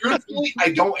 Truthfully,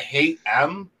 I don't hate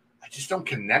M. I just don't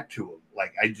connect to him.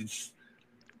 Like,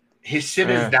 his shit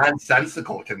is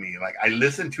nonsensical to me. Like, I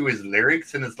listen to his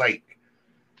lyrics and it's like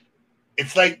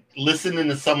listening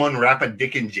to someone rap a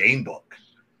Dick and Jane book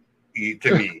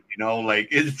to me, like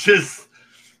it's just,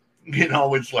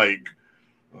 it's like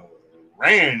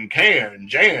Ran, Can,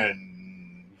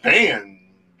 Jan, Band,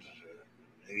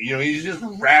 he's just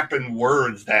rapping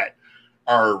words that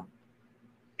are,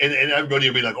 and everybody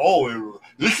will be like, oh,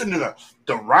 listen to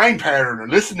the rhyme pattern or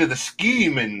listen to the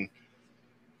scheme. And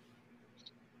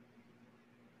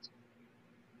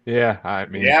yeah, I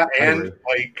mean,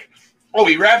 like, oh,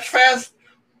 he raps fast?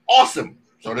 Awesome.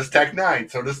 So does Tech Nine.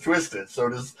 So does Twisted. So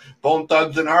does Bone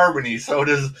Thugs and Harmony. So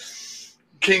does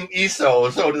King ESO.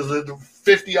 So does the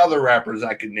 50 other rappers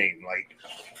I can name. Like,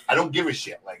 I don't give a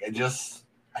shit. Like,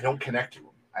 I don't connect to them.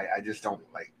 I just don't,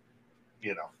 like,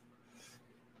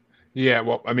 Yeah,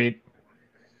 well, I mean,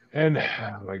 and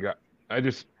oh my God,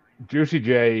 Juicy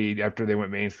J, after they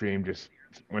went mainstream, just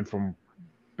went from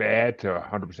bad to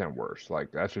 100% worse.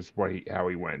 Like, that's just how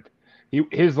he went.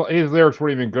 His lyrics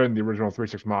weren't even good in the original 3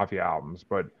 6 Mafia albums,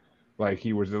 but like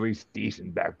he was at least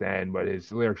decent back then. But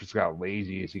his lyrics just got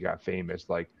lazy as he got famous.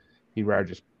 Like, he'd rather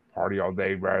just party all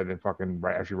day rather than fucking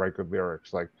actually write good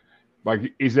lyrics. Like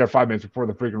he's there 5 minutes before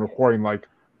the freaking recording, like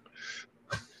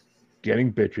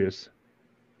getting bitches,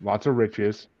 lots of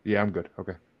riches. Yeah, I'm good.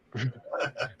 Okay,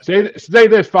 say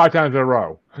this 5 times in a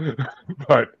row.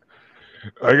 But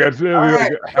I guess. All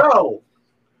right, go.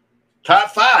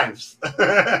 Top fives.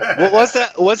 What was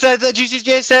that? What's that Juicy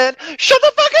J said? Shut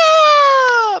the fuck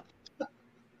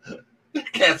up!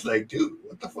 Cat's like, dude,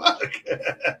 what the fuck?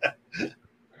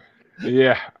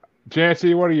 Yeah.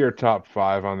 Chancey, what are your top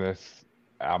 5 on this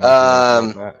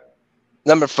album?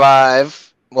 Number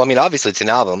 5. Well, I mean, obviously it's an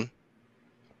album.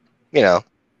 Number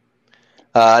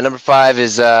 5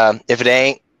 is If It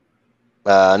Ain't.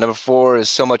 Number 4 is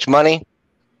So Much Money.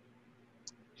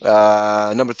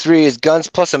 Number 3 is Guns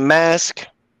Plus a Mask.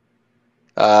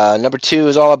 Number 2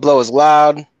 is All I Blow Is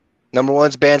Loud. Number 1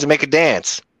 is Bands That Make a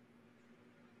Dance.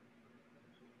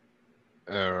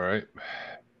 All right.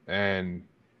 And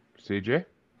CJ?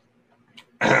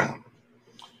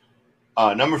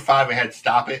 Number 5, I had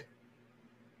Stop It.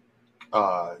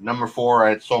 Number 4, I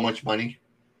had So Much Money.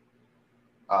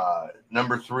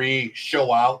 Number 3,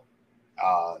 Show Out.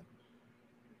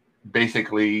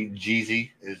 Basically,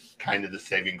 Jeezy is kind of the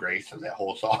saving grace of that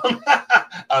whole song.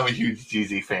 I'm a huge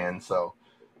Jeezy fan, so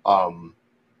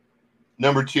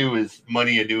number 2 is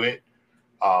Money You Do It.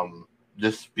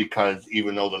 Just because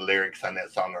even though the lyrics on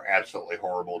that song are absolutely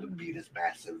horrible, the beat is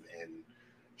massive and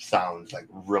sounds like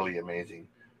really amazing.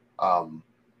 And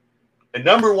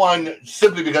number 1,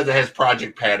 simply because it has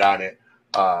Project Pat on it,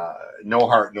 No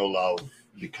Heart, No Love,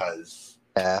 because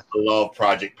I love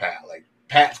Project Pat. Like,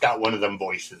 Pat's got one of them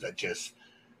voices that just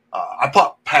I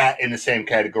put Pat in the same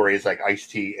category as like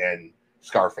Ice-T and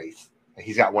Scarface.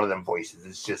 He's got one of them voices.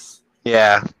 It's just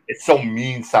it's so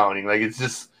mean sounding. Like, it's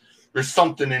just there's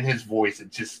something in his voice.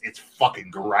 It's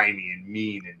fucking grimy and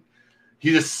mean, and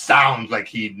he just sounds like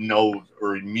he knows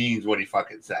or he means what he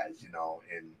fucking says,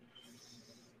 And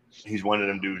He's one of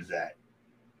them dudes that,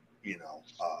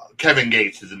 Kevin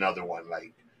Gates is another one.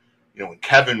 Like, when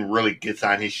Kevin really gets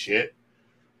on his shit,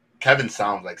 Kevin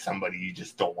sounds like somebody you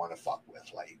just don't want to fuck with.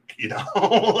 Like,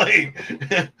 like,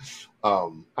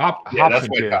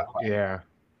 Hobson too. Yeah.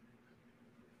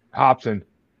 Hobson.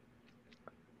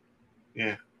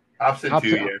 Yeah. Hobson too,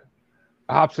 yeah.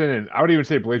 Hobson, and I would even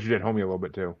say Bluez did homie a little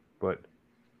bit too, but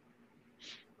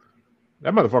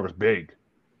that motherfucker's big.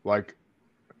 Like,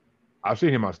 I've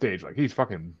seen him on stage. Like, he's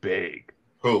fucking big.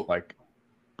 Who? Like,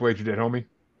 Bluez did homie.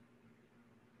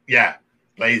 Yeah,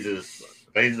 Bluez is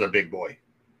a big boy.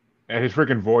 And his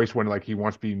freaking voice when like he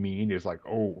wants to be mean is like,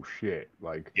 oh shit.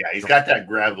 Like, yeah, he's got that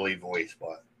gravelly voice,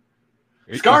 but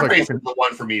Scarface is the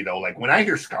one for me though. Like when I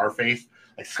hear Scarface,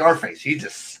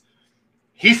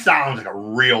 he sounds like a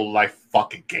real life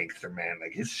fucking gangster, man.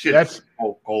 Like his shit is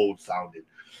so cold sounding.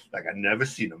 Like I never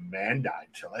seen a man die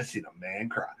till I seen a man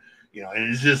cry.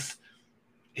 And it's just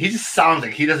he just sounds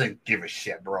like he doesn't give a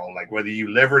shit, bro. Like whether you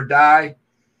live or die,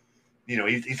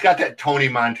 he's got that Tony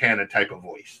Montana type of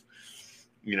voice.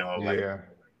 Like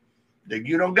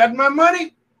you don't got my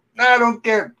money? I don't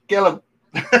care. Kill him.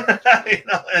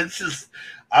 It's just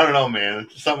I don't know, man.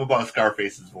 Something about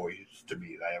Scarface's voice to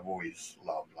me that I've always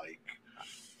loved. Like,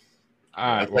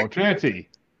 all right, well, Chancy,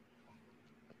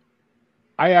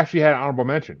 I actually had an honorable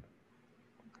mention.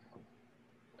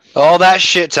 All that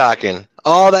shit talking.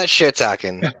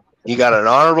 You got an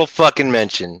honorable fucking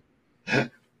mention.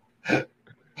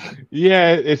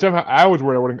 Yeah, it's somehow I was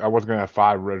worried I wasn't gonna have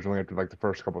 5 originally after like the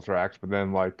first couple tracks, but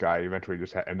then like I eventually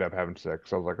just ended up having 6.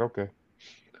 So I was like, okay.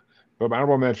 But my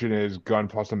honorable mention is Gun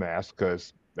Plus a Mask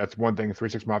because that's one thing 3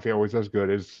 6 Mafia always does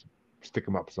good is stick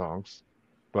 'em up songs.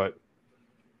 But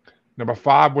number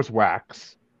 5 was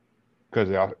Wax because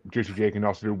Juicy J can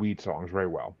also do weed songs very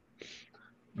well.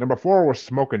 Number 4 was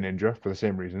Smoke a Ninja for the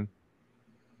same reason.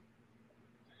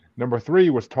 Number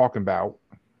 3 was Talking About.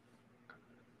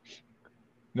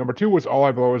 Number 2 was All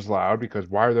I Blow Is Loud because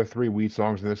why are there 3 weed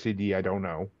songs in the CD? I don't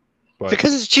know. But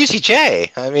because it's Juicy J.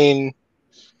 I mean,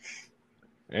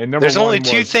 and there's only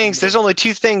two things. There's only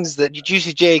 2 things that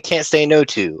Juicy J can't say no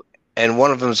to, and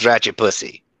one of them is ratchet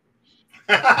pussy.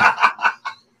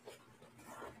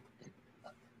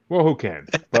 Well, who can?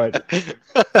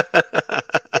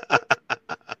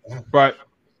 But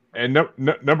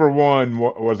number 1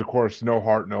 was of course No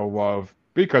Heart, No Love.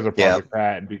 Because of Project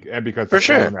Pat and because the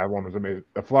flow in that one was amazing.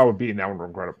 The flow of beating that one were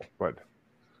incredible. But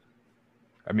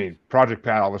I mean, Project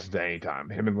Pat I'll listen to anytime.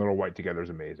 Him and Little White together is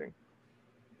amazing.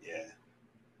 Yeah.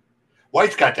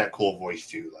 White's got that cool voice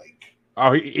too. Like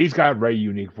he's got a very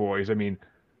unique voice. I mean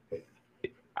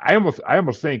I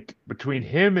almost think between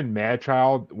him and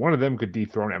Madchild, one of them could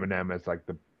dethrone Eminem as like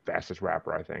the fastest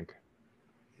rapper, I think.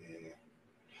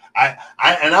 Yeah.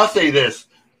 I'll say this.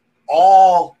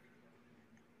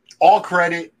 All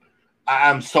credit.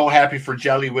 I'm so happy for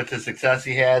Jelly with the success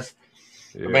he has.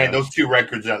 Yeah. Man, those 2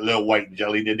 records that Lil White and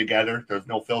Jelly did together, those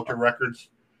No Filter records.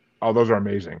 Oh, those are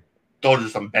amazing. Those are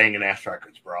some banging ass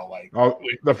records, bro. Like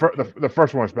the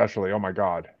first one especially. Oh my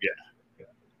god. Yeah.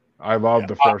 I love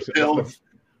the first.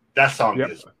 That song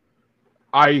is.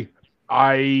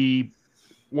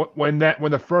 When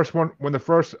the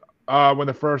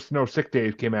first No Sick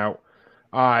Days came out,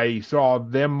 I saw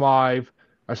them live.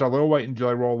 I saw Lil White and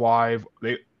Jelly Roll live.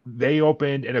 They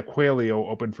opened and Aquilio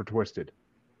opened for Twisted.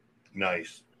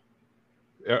 Nice.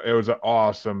 It was an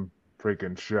awesome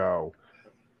freaking show.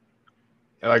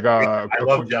 Like I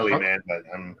love Jelly, man, but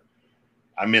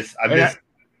I miss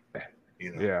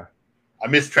yeah. I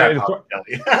miss Trap House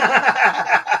Jelly.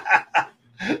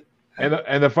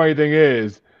 and the funny thing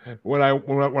is, when I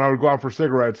would go out for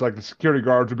cigarettes, like the security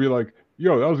guards would be like,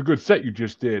 "Yo, that was a good set you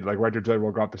just did." Like right after Jelly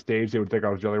Roll got off the stage, they would think I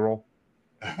was Jelly Roll.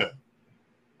 Because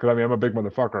I mean, I'm a big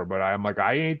motherfucker, but I'm like,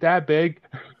 I ain't that big.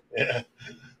 Yeah,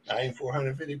 I ain't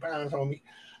 450 pounds, homie.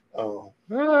 Oh,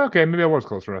 okay, maybe I was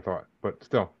closer than I thought, but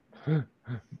still.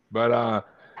 But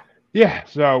yeah.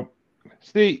 So,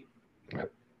 see,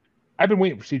 I've been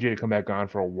waiting for CJ to come back on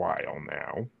for a while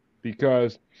now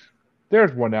because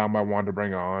there's one album I wanted to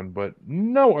bring on, but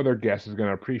no other guest is going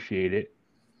to appreciate it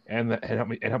and help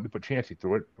me put Chancey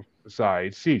through it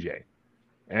besides CJ.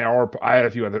 I have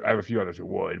a few others who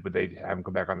would, but they haven't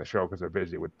come back on the show because they're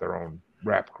busy with their own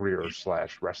rap careers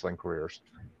 / wrestling careers.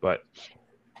 But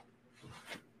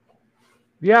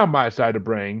the album I decided to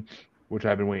bring, which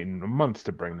I've been waiting months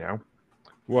to bring now,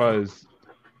 was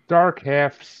Dark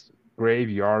Half's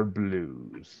Graveyard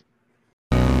Blues.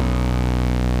 There's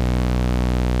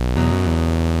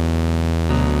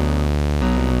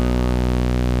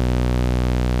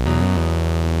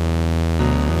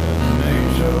an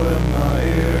angel in my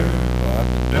ear, but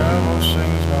the devil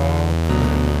sings no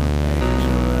praise.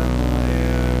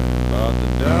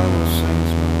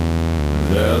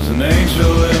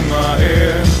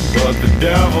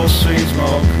 devil seems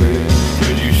more clear.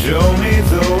 Could you show me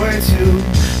the way to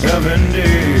heaven,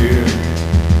 dear?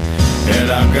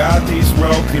 And I've got these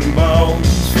broken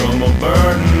bones from a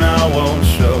burden I won't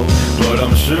show, but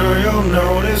I'm sure you'll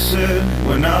notice it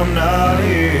when I'm not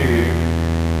here.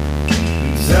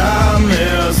 Time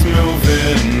is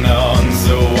moving on,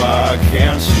 so why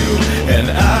can't you? And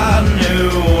I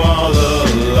knew all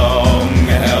along,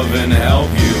 heaven help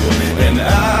you. And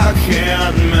I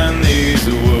can't mend these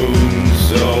wounds,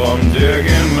 so I'm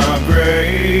digging my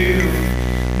grave,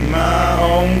 my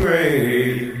own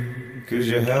grave. Could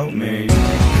you help me?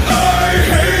 I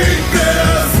hate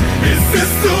this. Is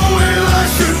this the way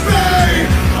life should be?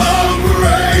 I'm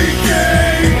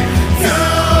breaking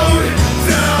down,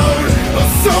 down.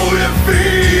 I'm so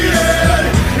defeated.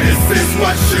 Is this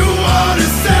what you want to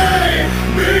say?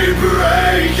 Me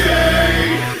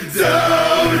breaking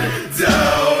down,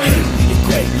 down.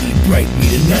 Hate me, break me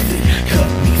to nothing.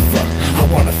 Cut me, fuck. I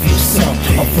wanna feel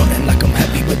something. I'm frontin' like I'm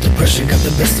happy, but depression got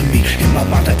the best of me. In my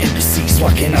mind I am deceased,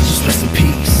 why can't I just rest in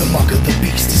peace? The mark of the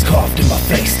beast is carved in my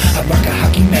face. I rock a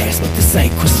hockey mask, but this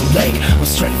ain't Crystal Lake. I'm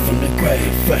straight from the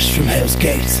grave, fresh from hell's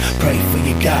gates. Pray for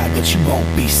your God, but you won't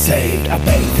be saved. I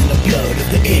bathe in the blood of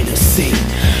the innocent.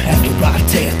 After I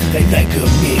tear through they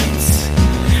ligaments,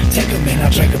 take them and I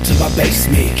drag them to my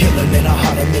basement. Kill them and I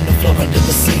hide them in the floor under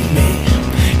the cement.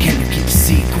 Can you keep a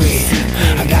secret?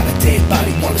 I got a dead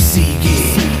body, wanna see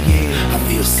it. I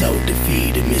feel so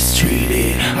defeated,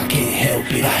 mistreated. I can't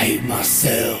help it, I hate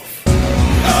myself.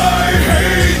 I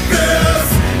hate this.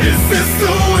 Is this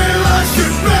the way life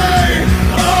should be?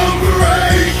 I'm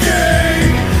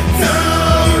breaking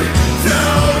down,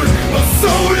 down. I'm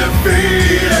so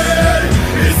defeated.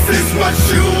 Is this what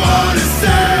you want to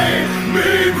say? Me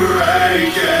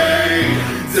breaking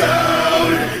down,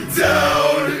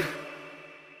 down.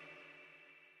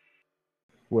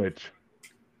 Which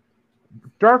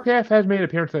Dark Half has made an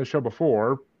appearance on the show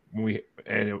before when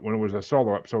it was a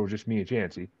solo episode, it was just me and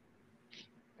Chansey.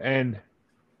 And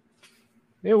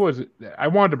it was, I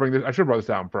wanted to bring this, I should have brought this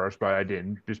down first, but I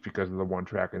didn't, just because of the one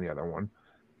track and the other one.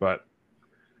 But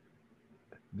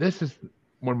this is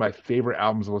one of my favorite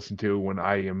albums to listen to when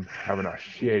I am having a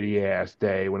shitty ass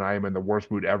day, when I am in the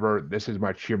worst mood ever. This is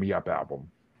my cheer me up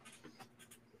album.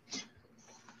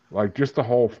 Like, just the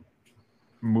whole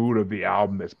mood of the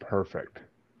album is perfect.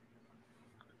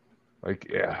 Like,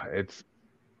 yeah, it's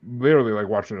literally like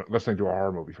listening to a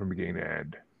horror movie from beginning to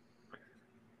end.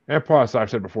 And plus,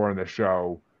 I've said before in this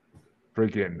show,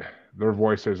 freaking their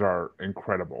voices are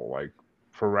incredible. Like,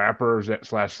 for rappers /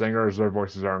 singers, their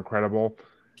voices are incredible.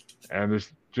 And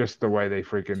there's just the way they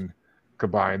freaking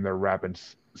combine their rap and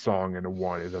song into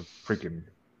one is a freaking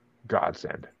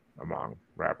godsend among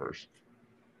rappers.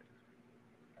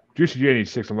 Juicy J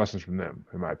needs to take some lessons from them,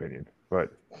 in my opinion.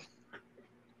 But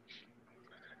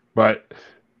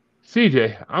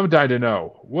CJ, I'm dying to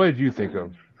know, what did you think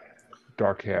of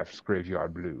Dark Half's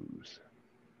Graveyard Blues?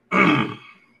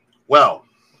 Well,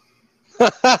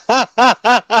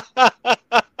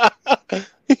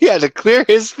 He had to clear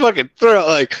his fucking throat,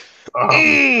 like.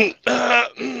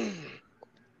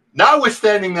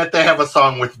 Notwithstanding that they have a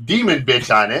song with Demon Bitch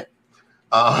on it,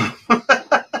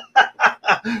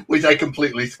 which I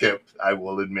completely skipped, I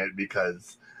will admit,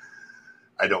 because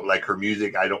I don't like her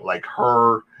music. I don't like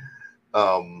her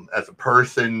as a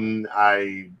person.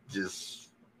 I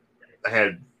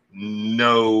had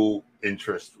no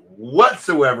interest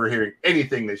whatsoever hearing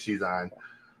anything that she's on.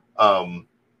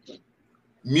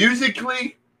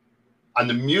 Musically, on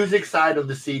the music side of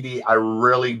the CD, I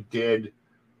really did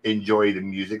enjoy the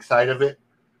music side of it.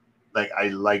 Like, I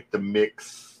like the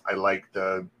mix. I like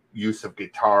the use of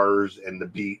guitars and the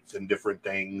beats and different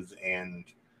things. And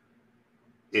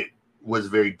it was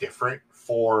very different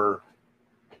for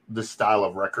the style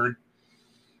of record.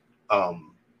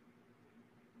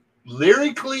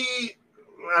 Lyrically,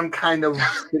 I'm kind of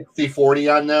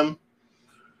 60-40 on them.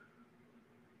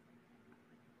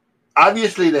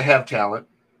 Obviously, they have talent.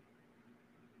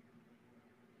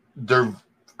 They're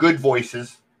good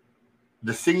voices.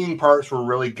 The singing parts were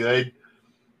really good.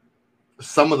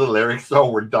 Some of the lyrics, though,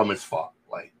 were dumb as fuck.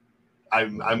 Like,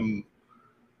 I'm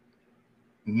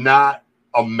not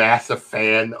a massive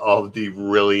fan of the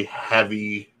really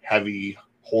heavy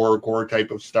horrorcore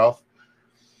type of stuff.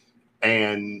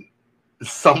 And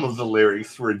some of the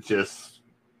lyrics were just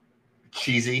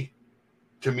cheesy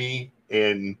to me.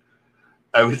 And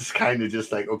I was kind of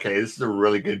just like, okay, this is a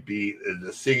really good beat.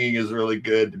 The singing is really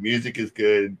good. The music is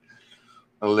good.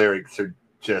 The lyrics are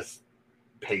just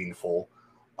painful.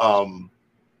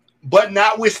 But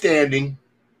notwithstanding,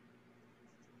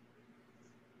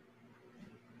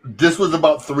 this was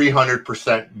about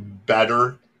 300%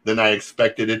 better than I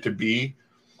expected it to be.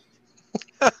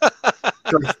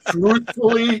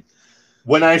 Truthfully,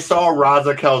 when I saw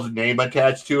Razakel's name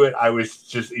attached to it, I was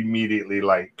just immediately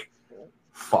like,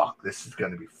 fuck, this is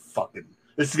going to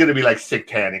be like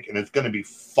Satanic, and it's going to be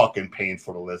fucking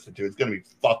painful to listen to. It's going to be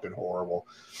fucking horrible.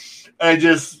 I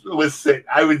just was sick.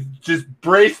 I was just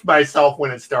braced myself when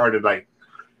it started, like,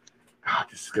 God,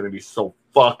 this is going to be so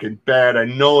fucking bad. I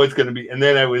know it's going to be. And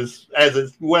then as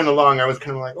it went along, I was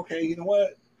kind of like, okay, you know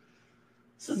what?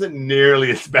 This isn't nearly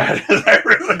as bad as I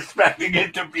was expecting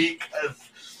it to be.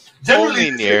 Because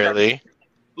Only nearly.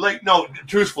 Like, no,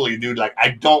 truthfully, dude, like, I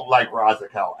don't like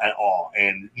Razakel at all.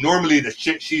 And normally the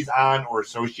shit she's on or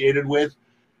associated with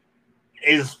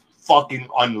is fucking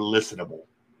unlistenable.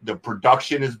 The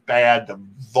production is bad. The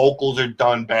vocals are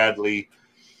done badly.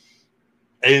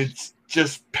 It's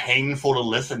just painful to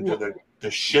listen to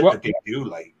the shit that they do.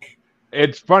 Like,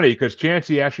 it's funny because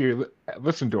Chancey actually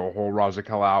listened to a whole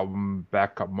Razakel album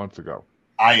back a couple months ago.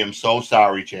 I am so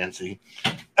sorry, Chancey.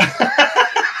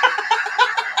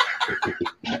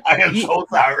 I am so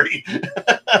sorry.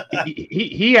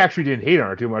 He actually didn't hate on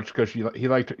her too much because he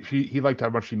liked how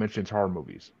much she mentions horror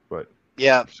movies. But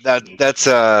yeah, that's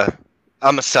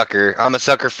I'm a sucker. I'm a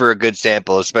sucker for a good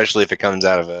sample, especially if it comes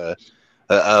out of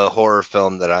a horror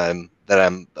film that I'm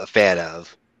a fan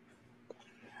of.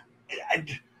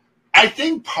 I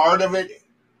think part of it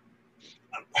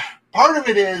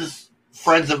is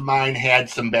friends of mine had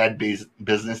some bad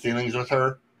business dealings with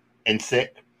her and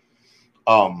sick.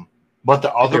 But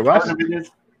the other part of it is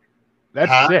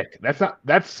that's sick.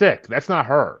 That's sick. That's not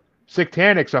her.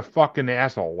 Sictanic's a fucking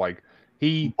asshole. Like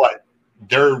he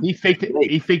faked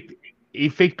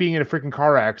being in a freaking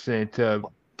car accident to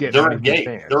get they're money a from his gay.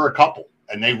 fans. They're a couple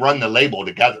and they run the label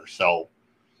together. So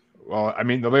well, I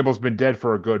mean the label's been dead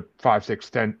for a good 5, 6,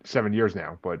 10, 7 years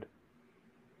now, but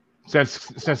since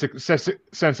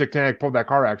Sictanic pulled that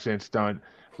car accident stunt,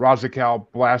 Razakel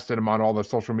blasted him on all the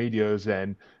social medias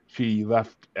and she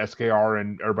left SKR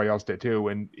and everybody else did too,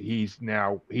 and he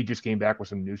just came back with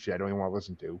some new shit I don't even want to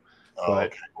listen to.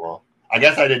 Okay, well, I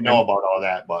guess I didn't know about all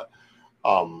that, but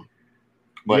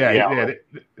yeah.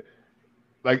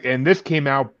 Like, and this came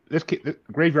out.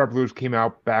 Graveyard Blues came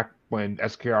out back when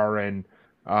SKR and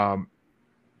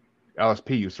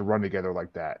LSP used to run together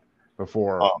like that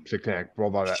before Sictanic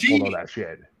pulled all that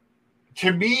shit.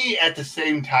 To me, at the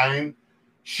same time,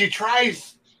 she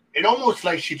tries. It almost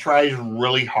like she tries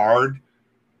really hard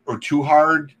or too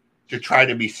hard to try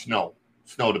to be Snow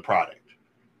the product.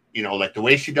 You know, like the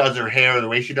way she does her hair, the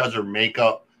way she does her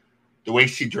makeup, the way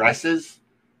she dresses.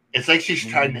 It's like she's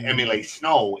trying to emulate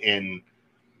Snow. And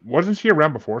wasn't she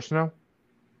around before Snow?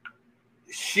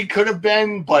 She could have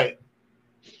been, but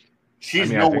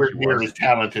she's nowhere near as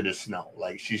talented as Snow.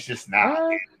 Like, she's just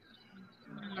not.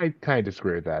 I kind of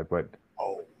disagree with that, but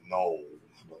no,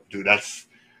 dude, that's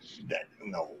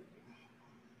no.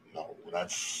 I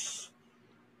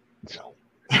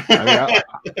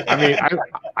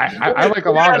like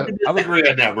a lot of. I disagree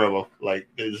on that, bro. Like,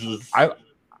 this is.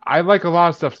 I like a lot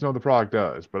of stuff Snow the Product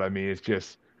does, but I mean, it's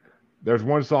just there's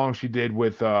one song she did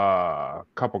with a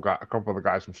couple of the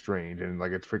guys from Strange, and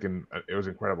like it was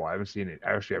incredible. I haven't seen it.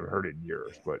 I actually haven't heard it in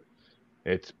years, but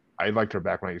I liked her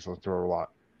back when I used to listen to her a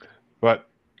lot. But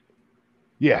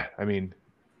yeah, I mean,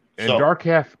 and Dark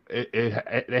Half, they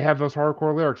have those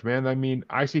hardcore lyrics, man. I mean,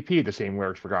 ICP had the same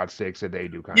lyrics for God's sakes that they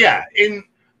do.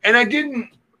 And I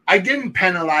didn't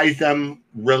penalize them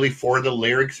really for the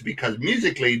lyrics because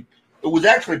musically it was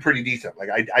actually pretty decent. Like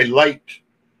I liked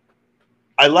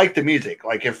the music.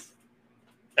 Like if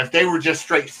they were just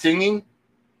straight singing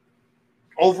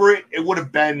over it, it would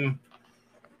have been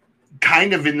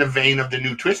kind of in the vein of the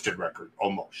new Twisted record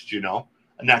almost, you know,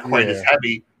 not quite as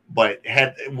heavy, but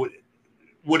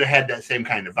would have had that same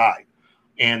kind of vibe.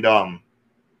 And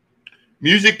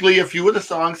musically, a few of the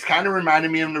songs kind of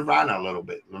reminded me of Nirvana a little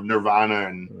bit. Nirvana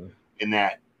and in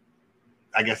that,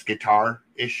 I guess,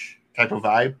 guitar-ish type of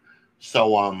vibe.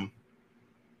 So,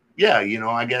 yeah, you know,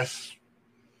 I guess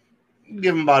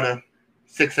give them about a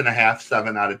 6.5,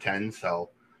 7 out of 10. So,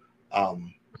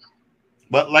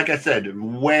 but like I said,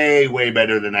 way, way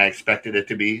better than I expected it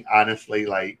to be. Honestly,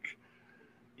 like,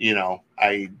 you know,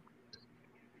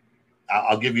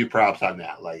 I'll give you props on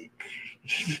that. Like,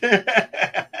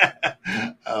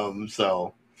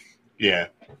 so yeah.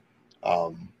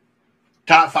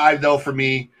 Top 5 though for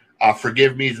me.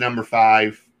 Forgive Me is number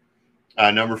 5.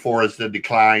 Number 4 is The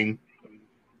Decline.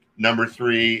 Number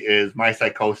 3 is My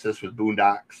Psychosis with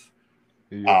Boondocks.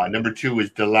 Number 2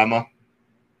 is Dilemma.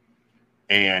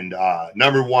 And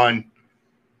number 1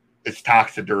 is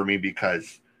Toxidermy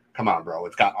because, come on, bro,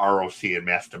 it's got ROC and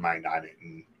Mastermind on it.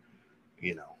 And,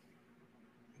 you know,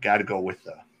 got to go with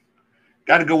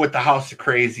the House of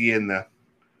Crazy and the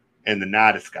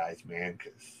Nodis guys, man,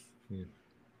 because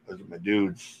those are my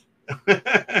dudes.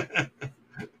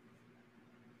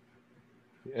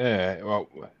 Yeah, well,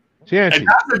 and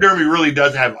Taxidermy really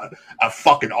does have a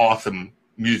fucking awesome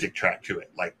music track to it.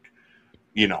 Like,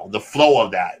 you know, the flow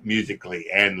of that musically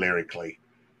and lyrically.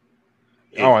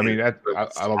 I love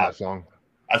that song.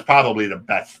 That's probably the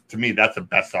best. To me, that's the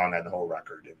best song on the whole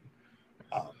record.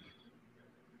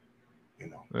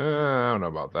 And, I don't know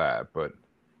about that, but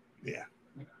yeah.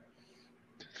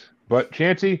 But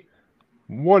Chancey,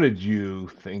 what did you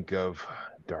think of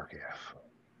Dark F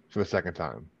for the second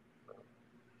time?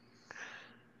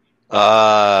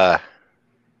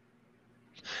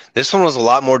 This one was a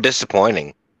lot more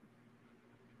disappointing.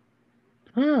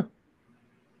 Huh.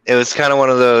 It was kind of one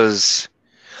of those.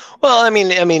 Well, I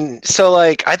mean, so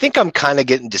like, I think I'm kind of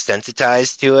getting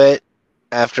desensitized to it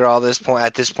after all this point.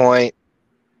 At this point,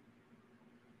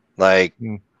 like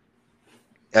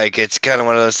it's kind of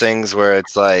one of those things where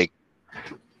it's like,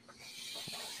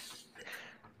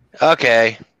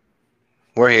 okay,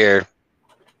 we're here.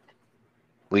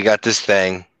 We got this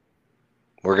thing.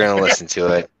 We're gonna listen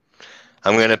to it.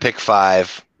 I'm gonna pick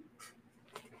 5.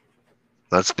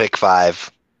 Let's pick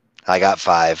 5. I got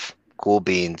 5. Cool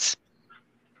beans.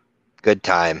 Good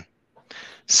time.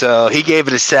 So he gave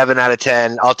it a 7 out of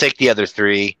 10. I'll take the other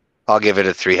 3. I'll give it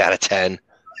a 3 out of 10.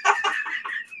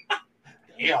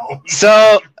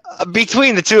 So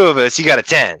between the two of us, you got a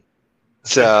 10.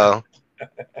 So,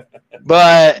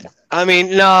 but I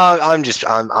mean, no, I'm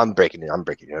breaking it.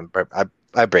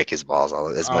 I break his balls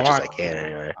as much as I can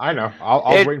anyway. I know. I'll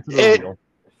wait for the reveal.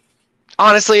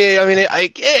 Honestly, I mean, I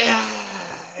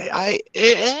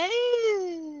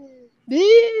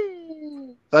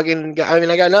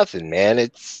got nothing, man.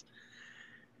 It's,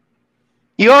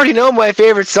 you already know my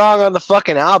favorite song on the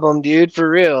fucking album, dude, for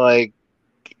real. Like,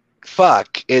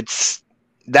 fuck.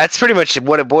 That's pretty much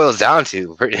what it boils down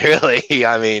to, really.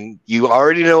 I mean, you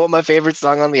already know what my favorite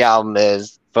song on the album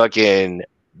is. Fucking,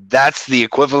 that's the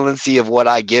equivalency of what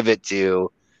I give it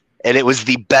to. And it was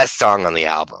the best song on the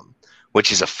album,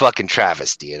 which is a fucking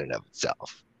travesty in and of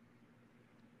itself.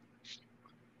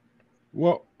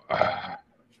 Well,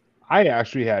 I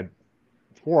actually had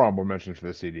 4 honorable mentions for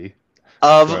the CD.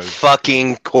 Of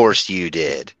fucking course you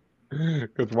did.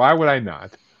 Because why would I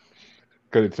not?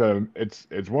 Because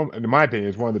it's one, in my opinion,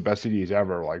 it's one of the best CDs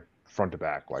ever, like front to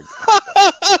back. Like,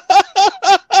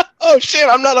 oh shit,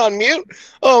 I'm not on mute.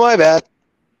 Oh, my bad.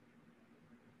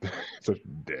 Such a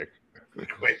dick.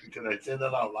 Wait, did I say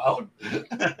that out loud?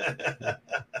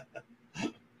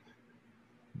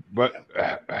 But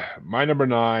my number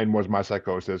 9 was My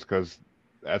Psychosis, because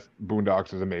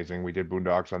Boondocks is amazing. We did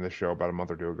Boondocks on this show about a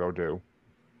month or 2 ago too.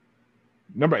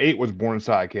 Number 8 was Born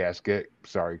Inside Casket.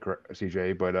 Sorry,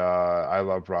 CJ, but I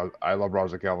love Rosa I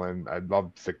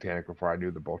loved Satanic before I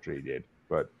knew the bullshit he did.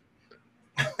 But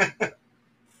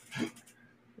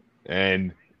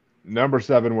and number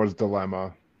 7 was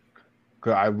Dilemma.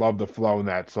 Cause I love the flow in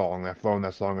that song. That flow in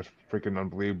that song is freaking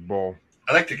unbelievable.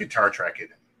 I like the guitar track in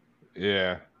it.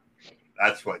 Yeah,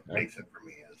 that's what makes it for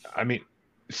me. I mean,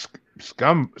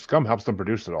 Scum helps them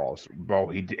produce it all. Well,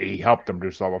 he helped them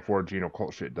produce it all before Geno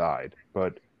Cult shit died.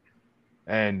 But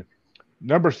and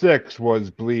number 6 was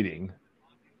Bleeding.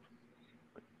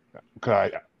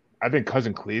 Cause I think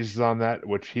Cousin Cleese is on that,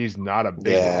 which he's not a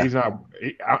big. Yeah.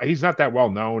 He's not that well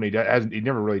known. He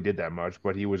never really did that much,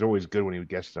 but he was always good when he would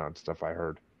guest on stuff. I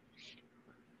heard.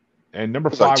 And number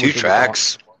 5 was 2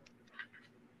 tracks.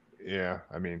 Yeah,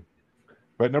 I mean,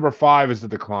 but number 5 is The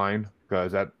Decline,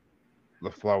 because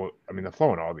the flow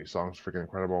in all these songs is freaking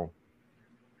incredible.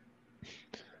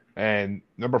 And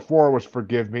number 4 was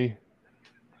Forgive Me.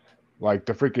 Like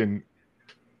the freaking,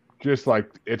 just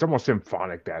like, it's almost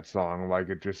symphonic, that song. Like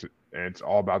it's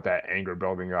all about that anger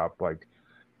building up. Like,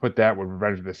 put that with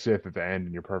Revenge of the Sith at the end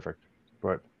and you're perfect.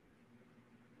 But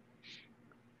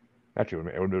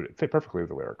actually, it would fit perfectly with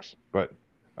the lyrics. But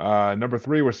number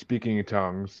 3 was Speaking in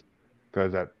Tongues,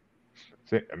 because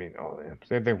same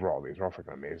thing for all these. They're all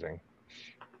freaking amazing.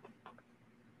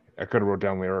 I could have wrote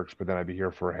down lyrics, but then I'd be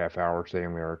here for a half hour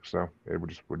saying lyrics, so it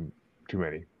wouldn't too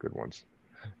many good ones.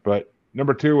 But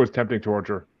number 2 was Tempting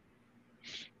Torture.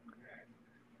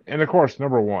 And of course,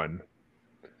 number 1,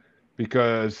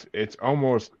 because it's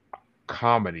almost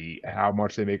comedy how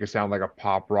much they make it sound like a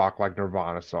pop rock, like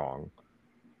Nirvana song.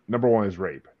 Number 1 is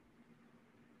Rape.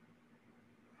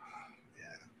 Yeah,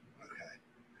 okay.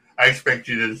 I expect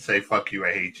you to say "fuck you,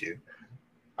 I hate you."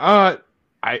 I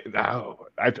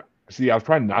see. I was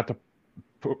trying not to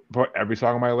put every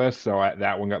song on my list, so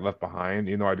that one got left behind.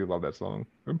 You know, I do love that song,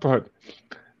 but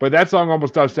But that song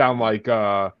almost does sound like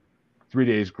 3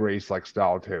 Days Grace like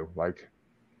style too. Like,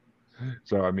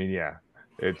 so I mean, yeah,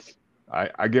 it's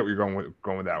I get what you're going with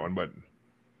that one, but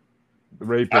the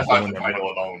rape I is the thought one the that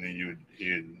title alone, and you'd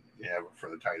have it for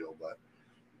the title, but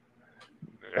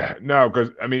no,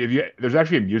 because I mean, there's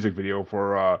actually a music video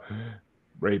for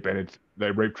rape, and it's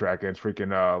the rape track, and it's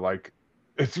freaking like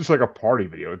it's just like a party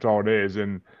video. It's all it is,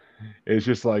 and it's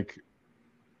just like,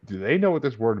 do they know what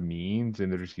this word means,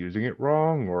 and they're just using it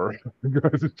wrong, or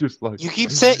because it's just like You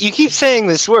keep saying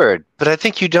this word, but I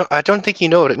think you don't. I don't think you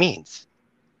know what it means.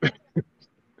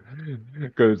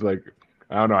 because like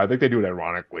I don't know. I think they do it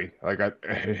ironically. Like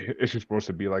it's just supposed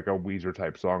to be like a Weezer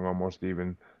type song, almost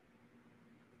even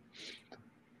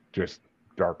just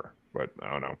darker. But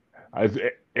I don't know.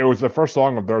 It was the first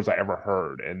song of theirs I ever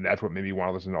heard, and that's what made me want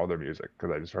to listen to all their music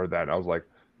because I just heard that and I was like,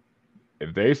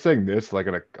 if they sing this, like,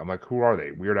 I'm like, who are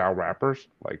they? Weird Al rappers?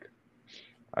 Like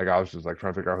I was just like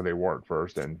trying to figure out who they were at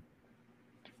first, and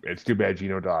it's too bad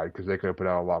Gino died because they could have put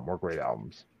out a lot more great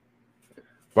albums.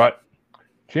 But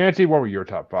Chancey, what were your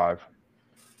top 5?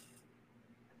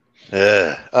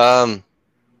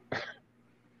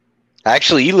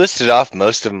 Actually, you listed off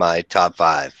most of my top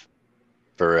 5,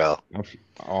 for real.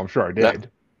 I'm sure I did.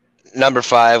 Number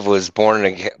 5 was Born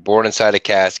Inside a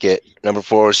Casket. Number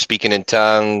 4 was Speaking in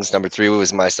Tongues. Number 3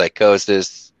 was My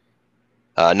Psychosis.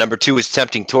 Number 2 was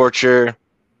Tempting Torture.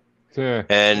 Yeah.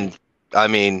 And I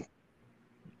mean,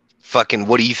 fucking,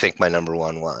 what do you think my number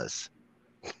 1 was?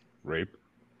 Rape.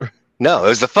 No, it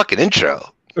was the fucking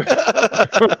intro. Yeah,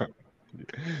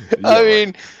 I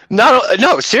mean,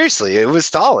 no, seriously, it was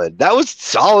solid. That was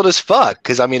solid as fuck.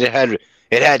 Because I mean, it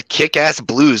had kick-ass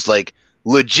blues, like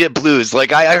legit blues.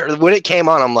 Like I when it came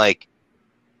on, I'm like,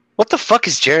 what the fuck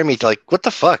is Jeremy like? What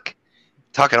the fuck?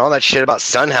 Talking all that shit about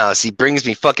Sunhouse. He brings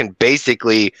me fucking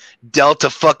basically Delta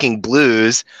fucking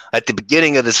blues at the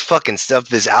beginning of this fucking stuff,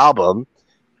 this album,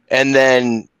 and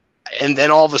then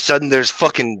all of a sudden there's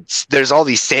all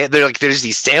these there's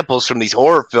these samples from these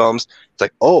horror films. It's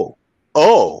like, oh.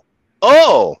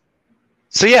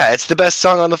 So yeah, it's the best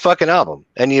song on the fucking album,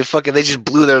 and they just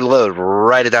blew their load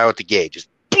right down at the gate, just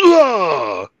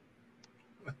blah.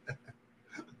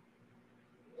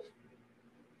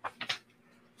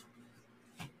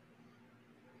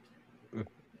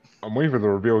 I'm waiting for the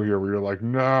reveal here where you're like,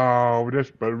 no,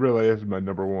 but really, this is my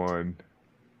number 1.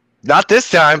 Not this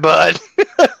time, bud.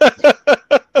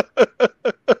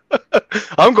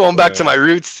 I'm going back to my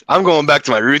roots. I'm going back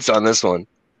to my roots on this one.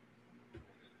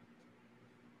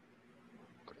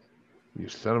 You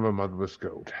son of a motherless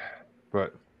goat.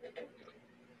 But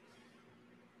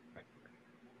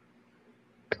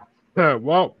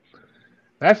well,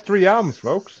 that's 3 albums,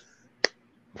 folks.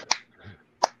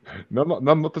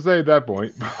 Nothing to say at that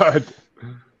point, but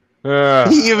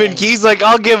he's like,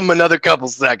 I'll give him another couple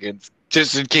seconds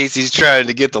just in case he's trying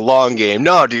to get the long game.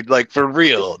 No, dude, like for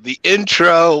real, the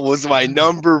intro was my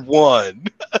number 1.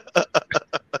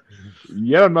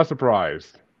 Yeah, I'm not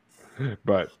surprised,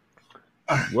 but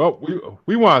well,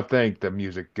 we want to thank the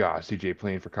music god CJ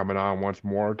Plain for coming on once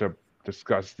more to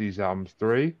discuss these albums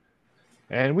 3,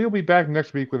 and we'll be back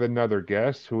next week with another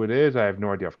guest. Who it is, I have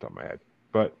no idea off the top of my head.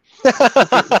 But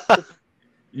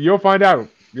you'll find out.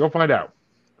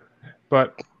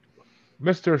 But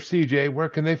Mr. CJ, where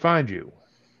can they find you?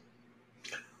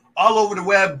 All over the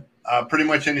web, pretty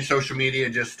much any social media.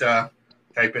 Just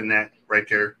type in that right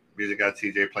there. Music God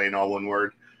CJ Plain, all one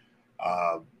word.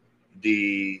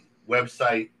 The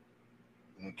website,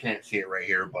 you can't see it right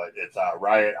here, but it's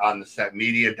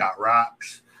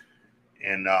riotonthesetmedia.rocks.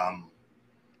 And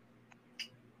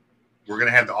we're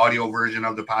going to have the audio version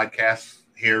of the podcast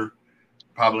here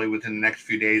probably within the next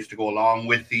few days to go along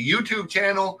with the YouTube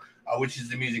channel, which is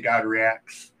the Music God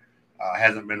Reacts.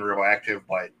 Hasn't been real active,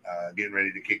 but getting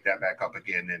ready to kick that back up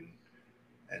again.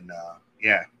 And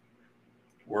yeah,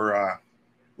 we're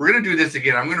going to do this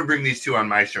again. I'm going to bring these two on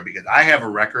my show because I have a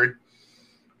record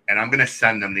and I'm going to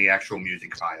send them the actual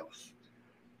music files.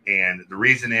 And the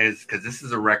reason is because this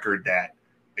is a record that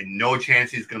I know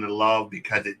Chancey's going to love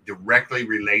because it directly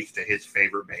relates to his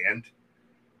favorite band.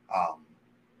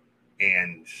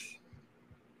 And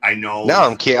I know.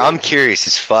 No, I'm curious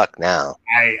as fuck now.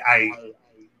 I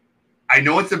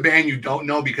know it's a band you don't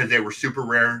know because they were super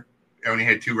rare. They only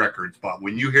had 2 records. But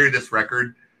when you hear this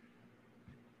record,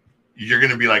 you're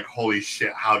going to be like, holy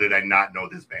shit, how did I not know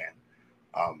this band?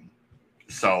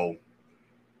 So,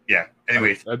 yeah.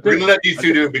 Anyways, we're going to let these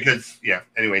two do it because, yeah.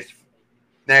 Anyways,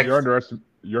 next.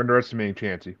 You're underestimating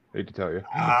Chancey. Hate to tell you.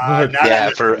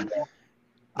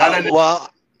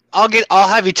 Well, I'll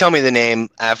have you tell me the name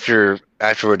after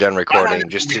we're done recording.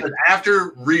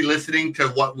 After re-listening to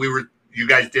what you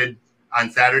guys did on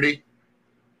Saturday,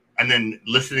 and then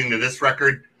listening to this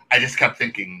record, I just kept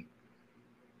thinking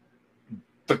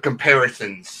the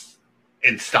comparisons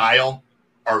in style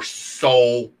are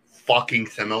so fucking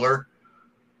similar.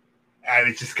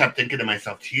 I just kept thinking to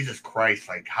myself, Jesus Christ,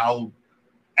 like how...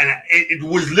 And it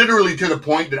was literally to the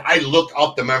point that I looked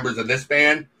up the members of this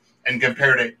band and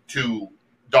compared it to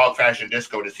Dog Fashion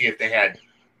Disco to see if they had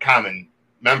common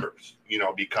members,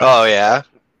 because... Oh, yeah?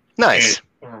 Nice.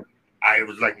 I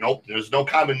was like, nope, there's no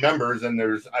common members, and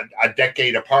there's a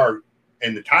decade apart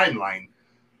in the timeline.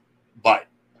 But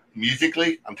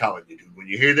musically, I'm telling you, dude, when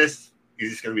you hear this, you're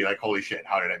just going to be like, holy shit,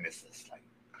 how did I miss this?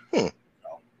 Like,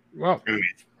 Well...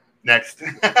 Next.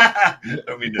 I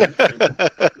don't mean to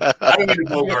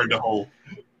go hard the whole.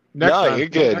 You're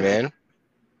good, man.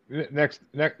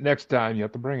 Next time you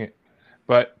have to bring it,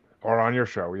 or on your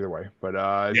show, either way. But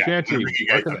Chancey, you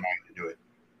guys don't mind to do it.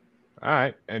 All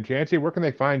right, and Chancey, where can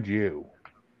they find you?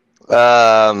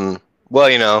 Well,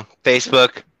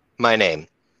 Facebook, my name,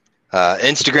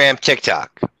 Instagram,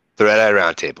 TikTok, the Red Eye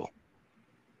Roundtable,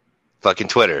 fucking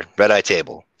Twitter, Red Eye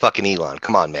Table, fucking Elon.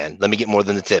 Come on, man. Let me get more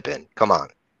than the tip in. Come on.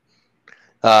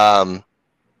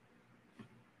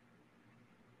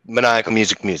 Maniacal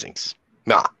Music Musings.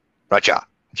 Ra-cha.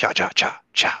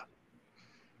 Cha.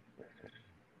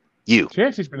 You.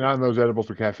 Chancey's been on those edibles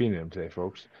with caffeine in them today,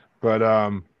 folks. But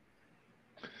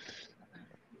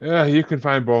you can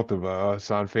find both of us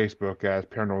on Facebook as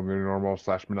Paranormal Normal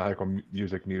 / Maniacal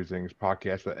Music Musings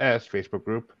Podcast with S Facebook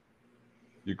group.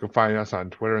 You can find us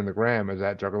on Twitter and the Gram as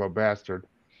 @Juggalo Bastard.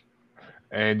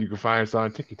 And you can find us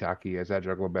on TikTok as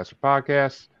 @Juggalo Bastard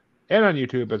Podcast, and on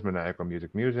YouTube as Maniacal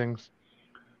Music Musings.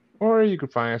 Or you can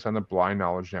find us on the Blind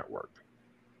Knowledge Network.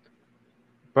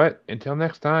 But until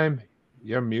next time,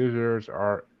 your musers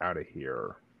are out of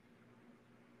here.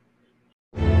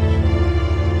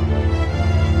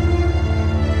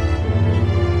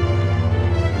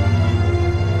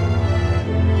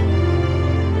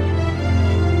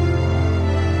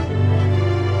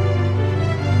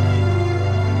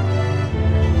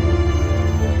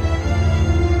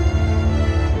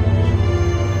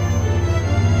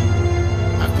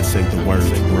 Say the words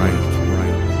right,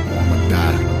 or I'ma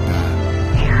die.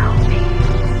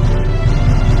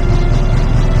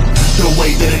 The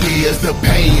way that it is, the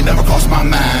pain never crossed my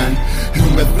mind.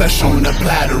 Human flesh on the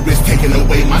platter is taking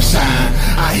away my shine.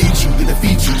 I hate you to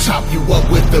defeat you, chop you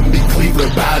up with the meat cleaver.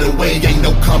 By the way, ain't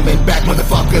no coming back,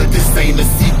 motherfucker. This ain't a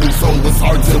sequel, so it's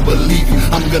hard to believe you.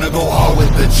 I'm gonna go hard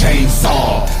with the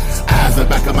chainsaw. Eyes the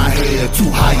back of my head, too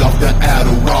high off the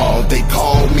Adderall. They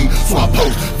call me, so I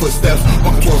post footsteps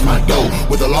walking towards my door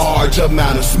with a large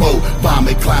amount of smoke.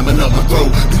 Vomit climbing up my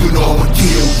throat. Do you know I would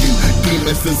kill you?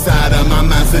 Demons inside of my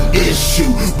mind's an issue.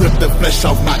 Rip the flesh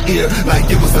off my ear like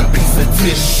it was a piece of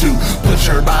tissue. Put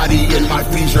your body in my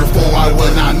freezer for I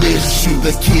will not miss you.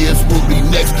 The kids will be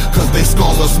next, cause their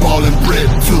skulls are small and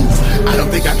brittle. I don't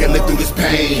think I can live through this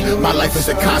pain. My life is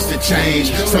a constant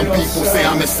change. Some people say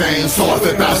I'm insane, so I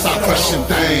think I'll stop crushing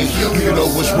things. Do you know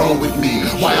what's wrong with me?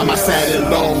 Why am I sad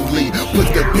and lonely?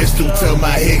 Put the pistol to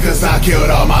my head, cause I killed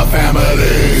all my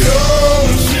family.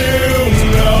 Don't you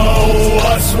know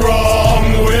what's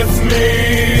wrong with me?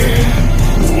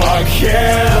 Why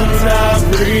can't I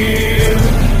breathe?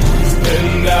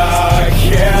 And I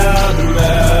can't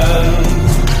mend.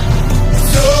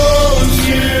 Don't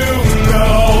you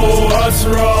know what's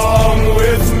wrong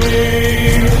with me?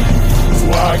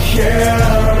 Why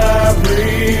can't I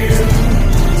breathe?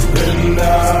 And I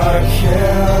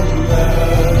can't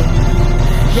mend.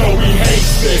 No, he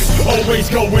hates this, always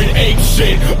going ape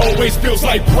shit, always feels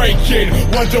like breaking,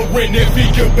 wondering if he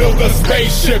can build a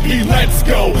spaceship. He lets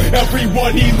go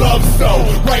everyone he loves, so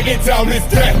write it down his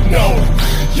death note.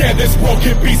 Yeah, this world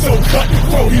can be so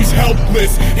cutthroat, he's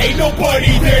helpless. Ain't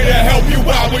nobody there to help you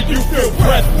out when you feel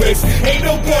breathless. Ain't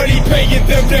nobody paying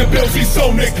them their bills, he's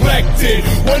so neglected.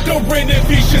 Wondering if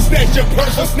he should snatch your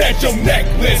purse or snatch your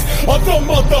necklace. Other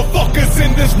motherfuckers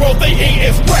in this world, they ain't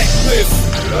as reckless.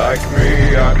 Like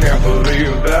me, I can't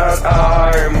believe that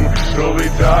I'm slowly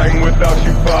dying without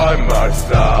you by my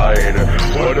side.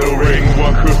 Wondering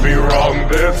what could be wrong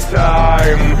this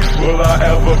time. Will I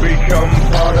ever become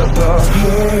part of the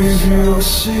If you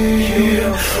see,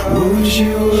 would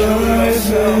you lie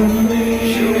to me?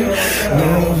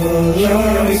 Never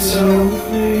lie to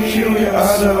me. I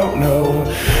don't know.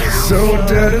 So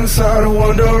dead inside,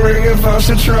 wondering if I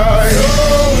should try.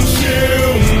 Don't you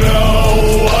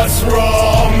know what's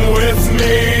wrong with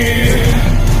me?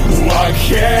 Why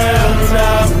can't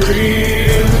I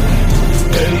breathe?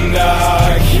 And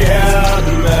I can't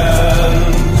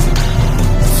mend.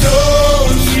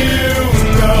 Don't you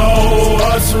know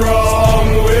what's wrong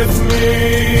with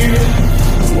me?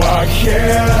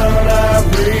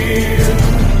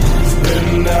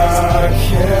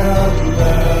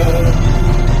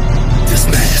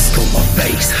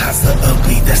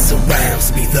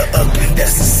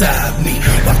 inside me.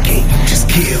 Why can't you just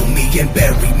kill me and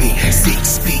bury me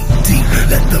 6 feet deep?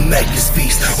 Let the maggots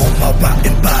feast on my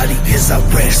rotten body as I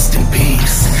rest in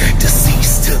peace.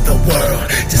 Deceased to the world,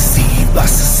 deceived by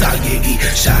society.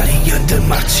 Shotty under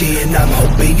my chin, I'm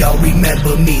hoping y'all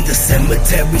remember me. The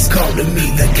cemetery's calling me,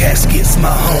 the casket's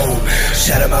my home.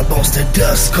 Shatter my bones to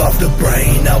dust, carve the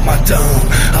brain out my dome.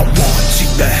 I want you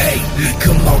to hate me,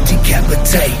 come on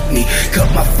decapitate me. Cut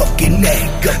my fucking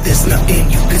neck up, there's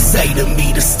nothing you can say to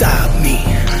me to stop me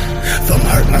from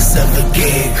hurt myself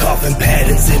again. Carving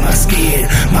patterns in my skin,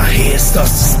 my head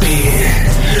starts to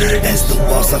spin as the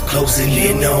walls are closing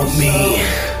in on me.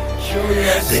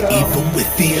 The evil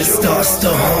within starts to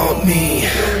haunt me.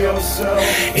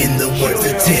 In the words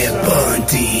of Ted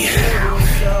Bundy,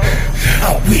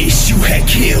 I wish you had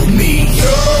killed me.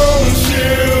 Don't you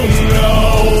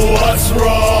know what's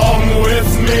wrong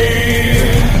with me?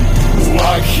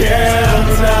 Why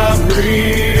can't I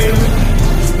breathe?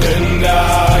 And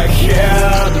I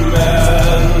can't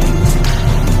mend.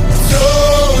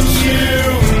 Don't you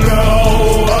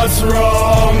know what's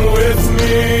wrong with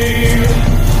me?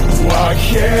 Why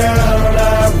can't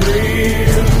I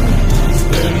breathe?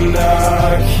 And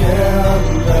I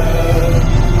can't mend.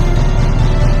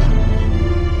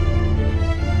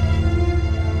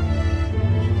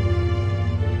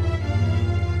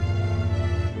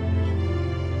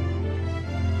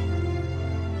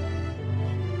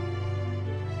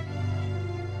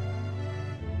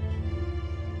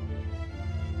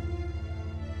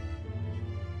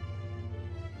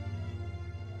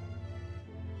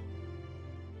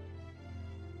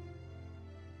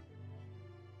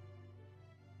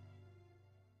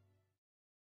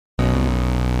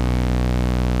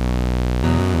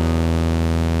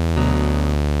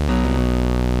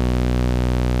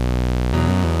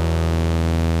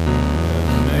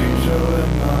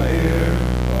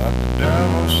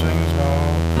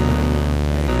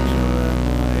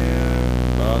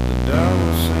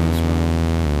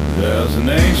 There's an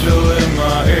angel in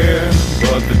my ear,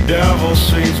 but the devil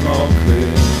sings more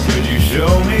clear. Could you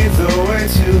show me the way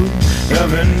to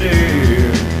heaven, dear?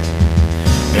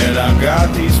 And I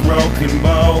got these broken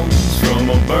bones from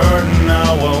a burden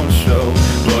I won't show,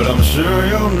 but I'm sure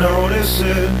you'll notice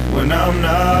it when I'm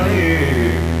not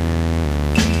here.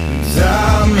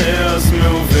 Time is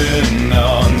moving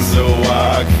on, so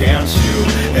why can't you?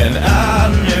 And I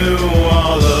knew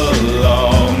all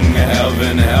along,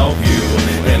 heaven help you.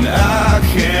 And I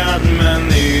can't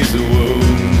mend these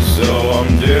wounds, so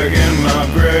I'm digging my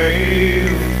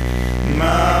grave,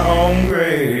 my own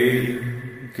grave.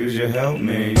 Could you help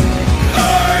me?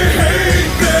 I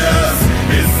hate this.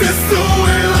 Is this the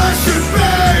way life should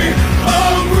be?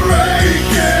 I'm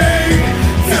breaking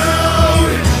down,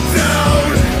 down.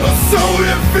 I'm so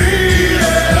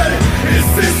defeated. Is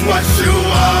this what you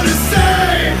want to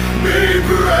say? Me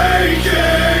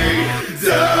breaking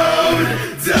down,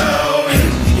 down.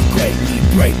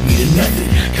 Break me to nothing,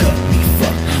 cut me,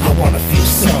 fuck, I wanna feel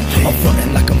something. I'm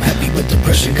running like I'm happy, but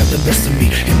depression got the best of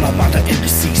me. In my mind I am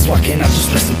deceased, why can't I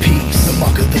just rest in peace? The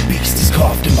mark of the beast is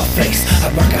carved in my face. I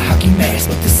rock a hockey mask,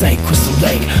 but this ain't Crystal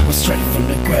Lake. I'm straight from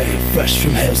the grave, fresh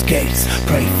from hell's gates.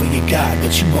 Pray for your God,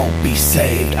 but you won't be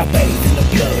saved. I bathe in the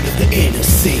blood of the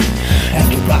innocent.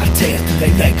 After I tear through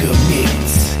they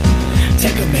ligaments,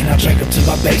 take 'em and I drag 'em to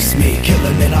my basement. Kill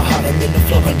 'em and I hide 'em in the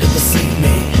floor under the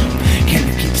cement.